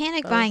 both.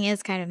 Panic buying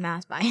is kind of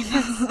mass buying.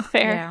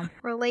 Fair. Yeah.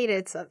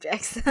 Related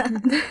subjects.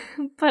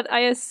 But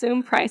I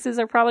assume prices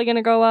are probably going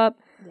to go up.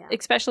 Yeah.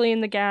 Especially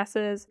in the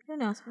gases. Who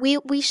knows?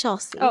 We shall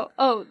see.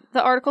 Oh,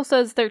 the article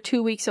says they're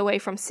 2 weeks away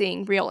from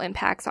seeing real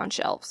impacts on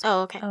shelves.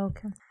 Oh, okay.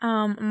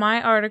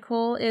 My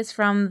article is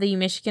from the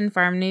Michigan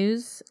Farm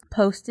News,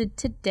 posted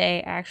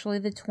today, actually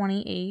the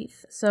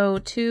 28th. So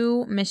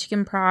 2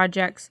 Michigan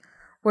projects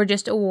were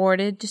just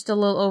awarded just a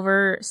little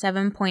over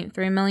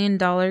 $7.3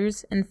 million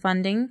in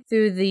funding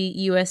through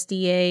the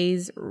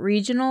USDA's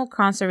Regional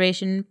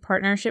Conservation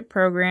Partnership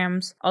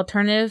Program's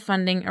Alternative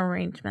Funding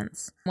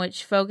Arrangements,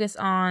 which focus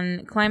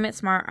on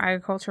climate-smart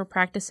agricultural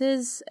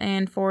practices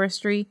and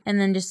forestry,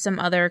 and then just some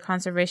other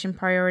conservation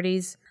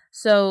priorities.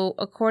 So,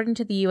 according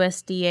to the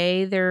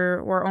USDA,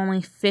 there were only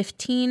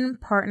 15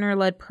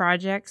 partner-led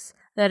projects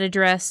that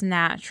address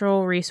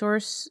natural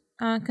resource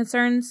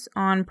concerns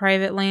on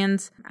private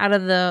lands out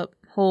of the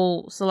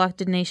whole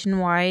selected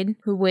nationwide,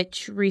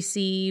 which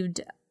received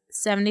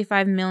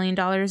 $75 million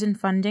in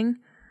funding.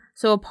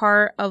 So a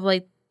part of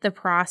the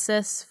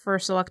process for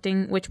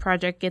selecting which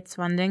project gets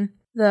funding.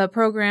 The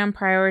program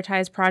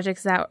prioritized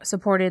projects that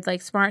supported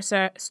smart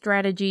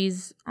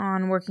strategies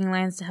on working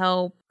lands to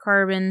help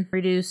carbon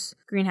reduce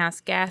greenhouse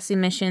gas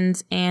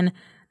emissions and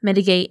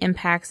mitigate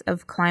impacts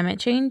of climate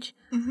change.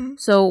 Mm-hmm.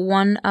 So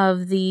one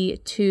of the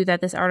 2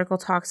 that this article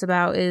talks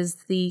about is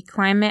the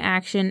Climate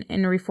Action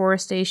and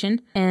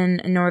Reforestation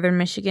in Northern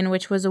Michigan,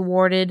 which was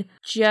awarded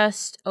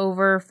just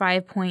over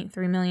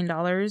 $5.3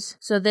 million.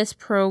 So this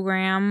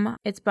program,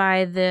 it's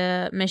by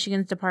the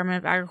Michigan's Department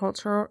of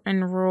Agriculture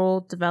and Rural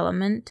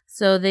Development.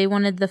 So they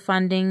wanted the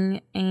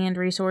funding and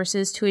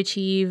resources to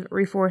achieve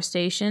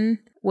reforestation,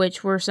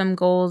 which were some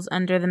goals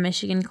under the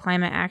Michigan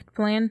Climate Act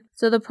Plan.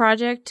 So the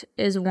project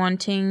is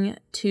wanting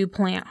to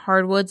plant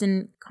hardwoods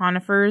and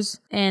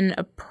conifers in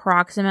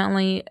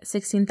approximately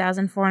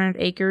 16,400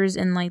 acres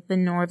in the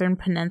northern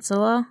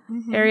peninsula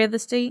area of the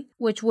state,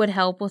 which would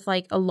help with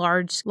a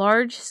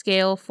large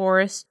scale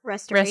forest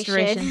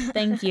restoration.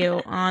 Thank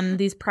you, on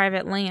these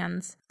private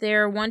lands.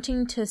 They're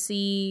wanting to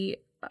see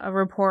a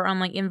report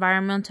on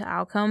environmental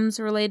outcomes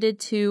related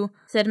to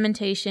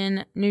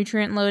sedimentation,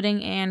 nutrient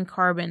loading, and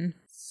carbon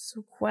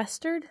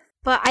sequestered.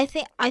 But I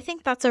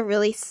think that's a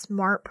really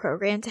smart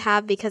program to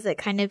have because it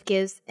kind of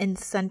gives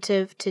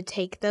incentive to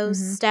take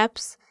those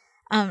steps.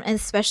 And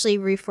especially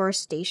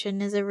reforestation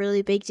is a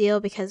really big deal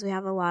because we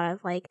have a lot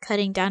of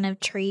cutting down of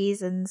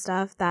trees and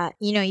stuff that,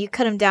 you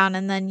cut them down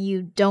and then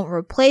you don't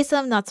replace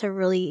them. That's a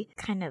really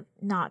kind of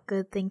not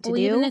good thing to do.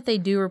 Even if they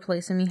do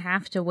replace them, you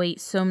have to wait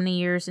so many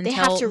years until they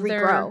have to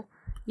regrow.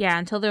 Yeah,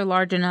 until they're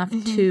large enough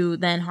to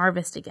then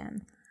harvest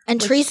again.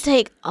 And trees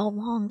take a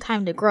long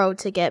time to grow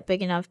to get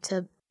big enough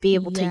to be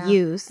able to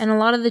use. And a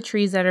lot of the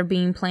trees that are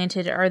being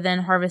planted are then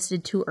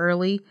harvested too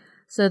early,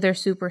 so they're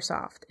super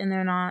soft and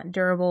they're not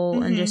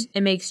durable and just it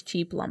makes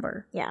cheap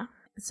lumber. Yeah.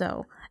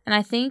 So, and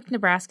I think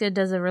Nebraska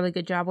does a really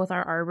good job with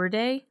our Arbor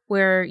Day,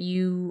 where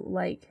you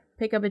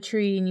pick up a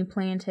tree and you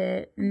plant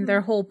it, and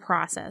their whole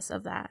process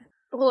of that.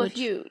 Well, if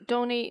you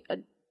donate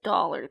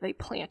 $1, they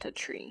plant a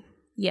tree.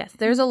 Yes,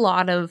 there's a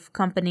lot of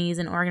companies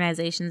and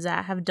organizations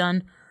that have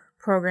done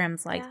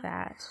programs like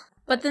that.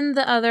 But then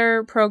the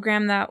other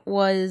program that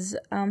was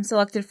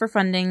selected for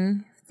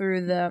funding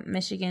through the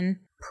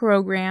Michigan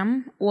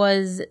program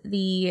was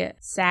the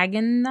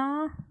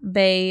Saginaw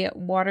Bay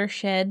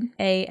Watershed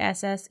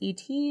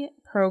ASSET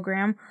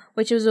program,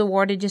 which was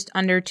awarded just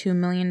under $2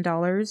 million.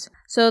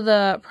 So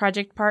the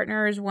project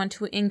partners want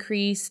to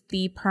increase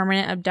the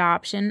permanent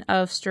adoption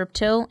of strip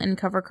till and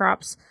cover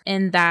crops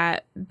in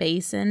that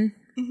basin.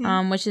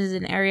 Which is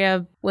an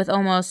area with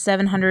almost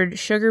 700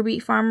 sugar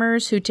beet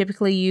farmers who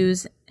typically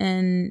use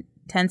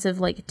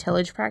intensive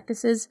tillage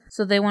practices.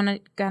 So they want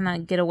to kind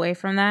of get away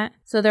from that.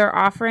 So they're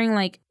offering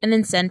an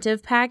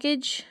incentive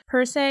package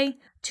per se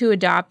to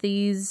adopt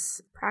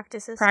these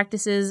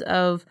practices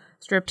of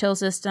strip till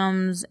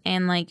systems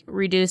and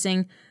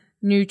reducing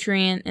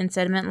nutrient and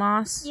sediment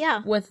loss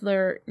with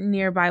their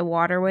nearby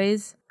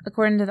waterways.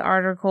 According to the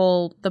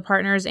article, the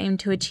partners aim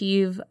to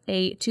achieve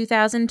a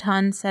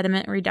 2,000-ton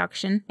sediment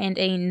reduction and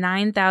a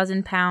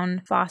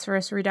 9,000-pound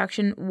phosphorus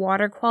reduction.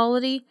 Water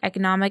quality,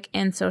 economic,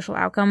 and social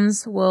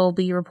outcomes will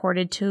be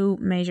reported to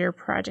measure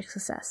project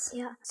success.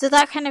 Yeah. So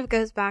that kind of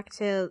goes back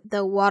to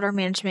the water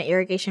management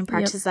irrigation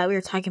practices that we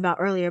were talking about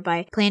earlier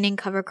by planting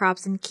cover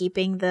crops and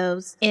keeping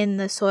those in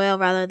the soil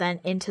rather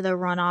than into the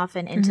runoff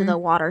and into the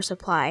water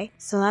supply.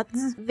 So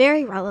that's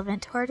very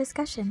relevant to our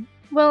discussion.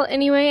 Well,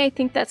 anyway, I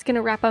think that's going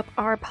to wrap up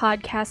our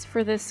podcast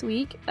for this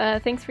week.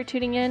 Thanks for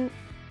tuning in.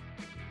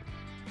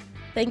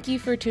 Thank you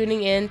for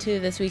tuning in to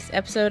this week's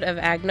episode of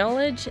Ag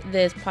Knowledge.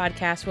 This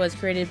podcast was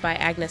created by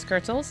Agnes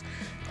Kurtzels,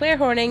 Claire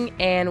Horning,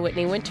 and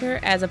Whitney Winter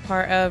as a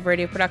part of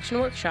Radio Production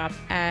Workshop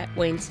at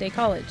Wayne State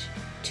College.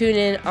 Tune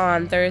in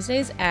on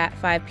Thursdays at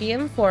 5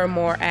 p.m. for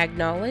more Ag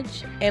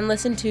Knowledge, and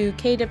listen to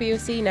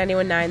KWC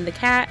 91.9 The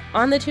Cat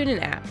on the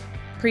TuneIn app.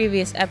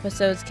 Previous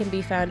episodes can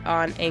be found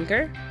on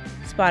Anchor,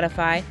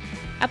 Spotify,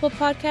 Apple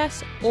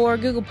Podcasts, or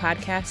Google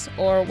Podcasts,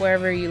 or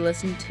wherever you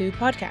listen to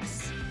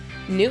podcasts.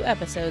 New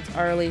episodes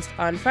are released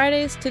on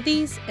Fridays to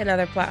these and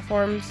other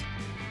platforms.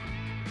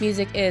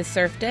 Music is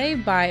Surf Day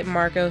by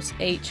Marcos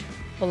H.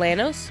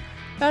 Bolanos,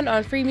 found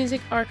on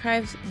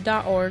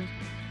freemusicarchives.org.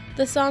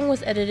 The song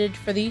was edited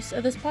for the use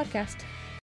of this podcast.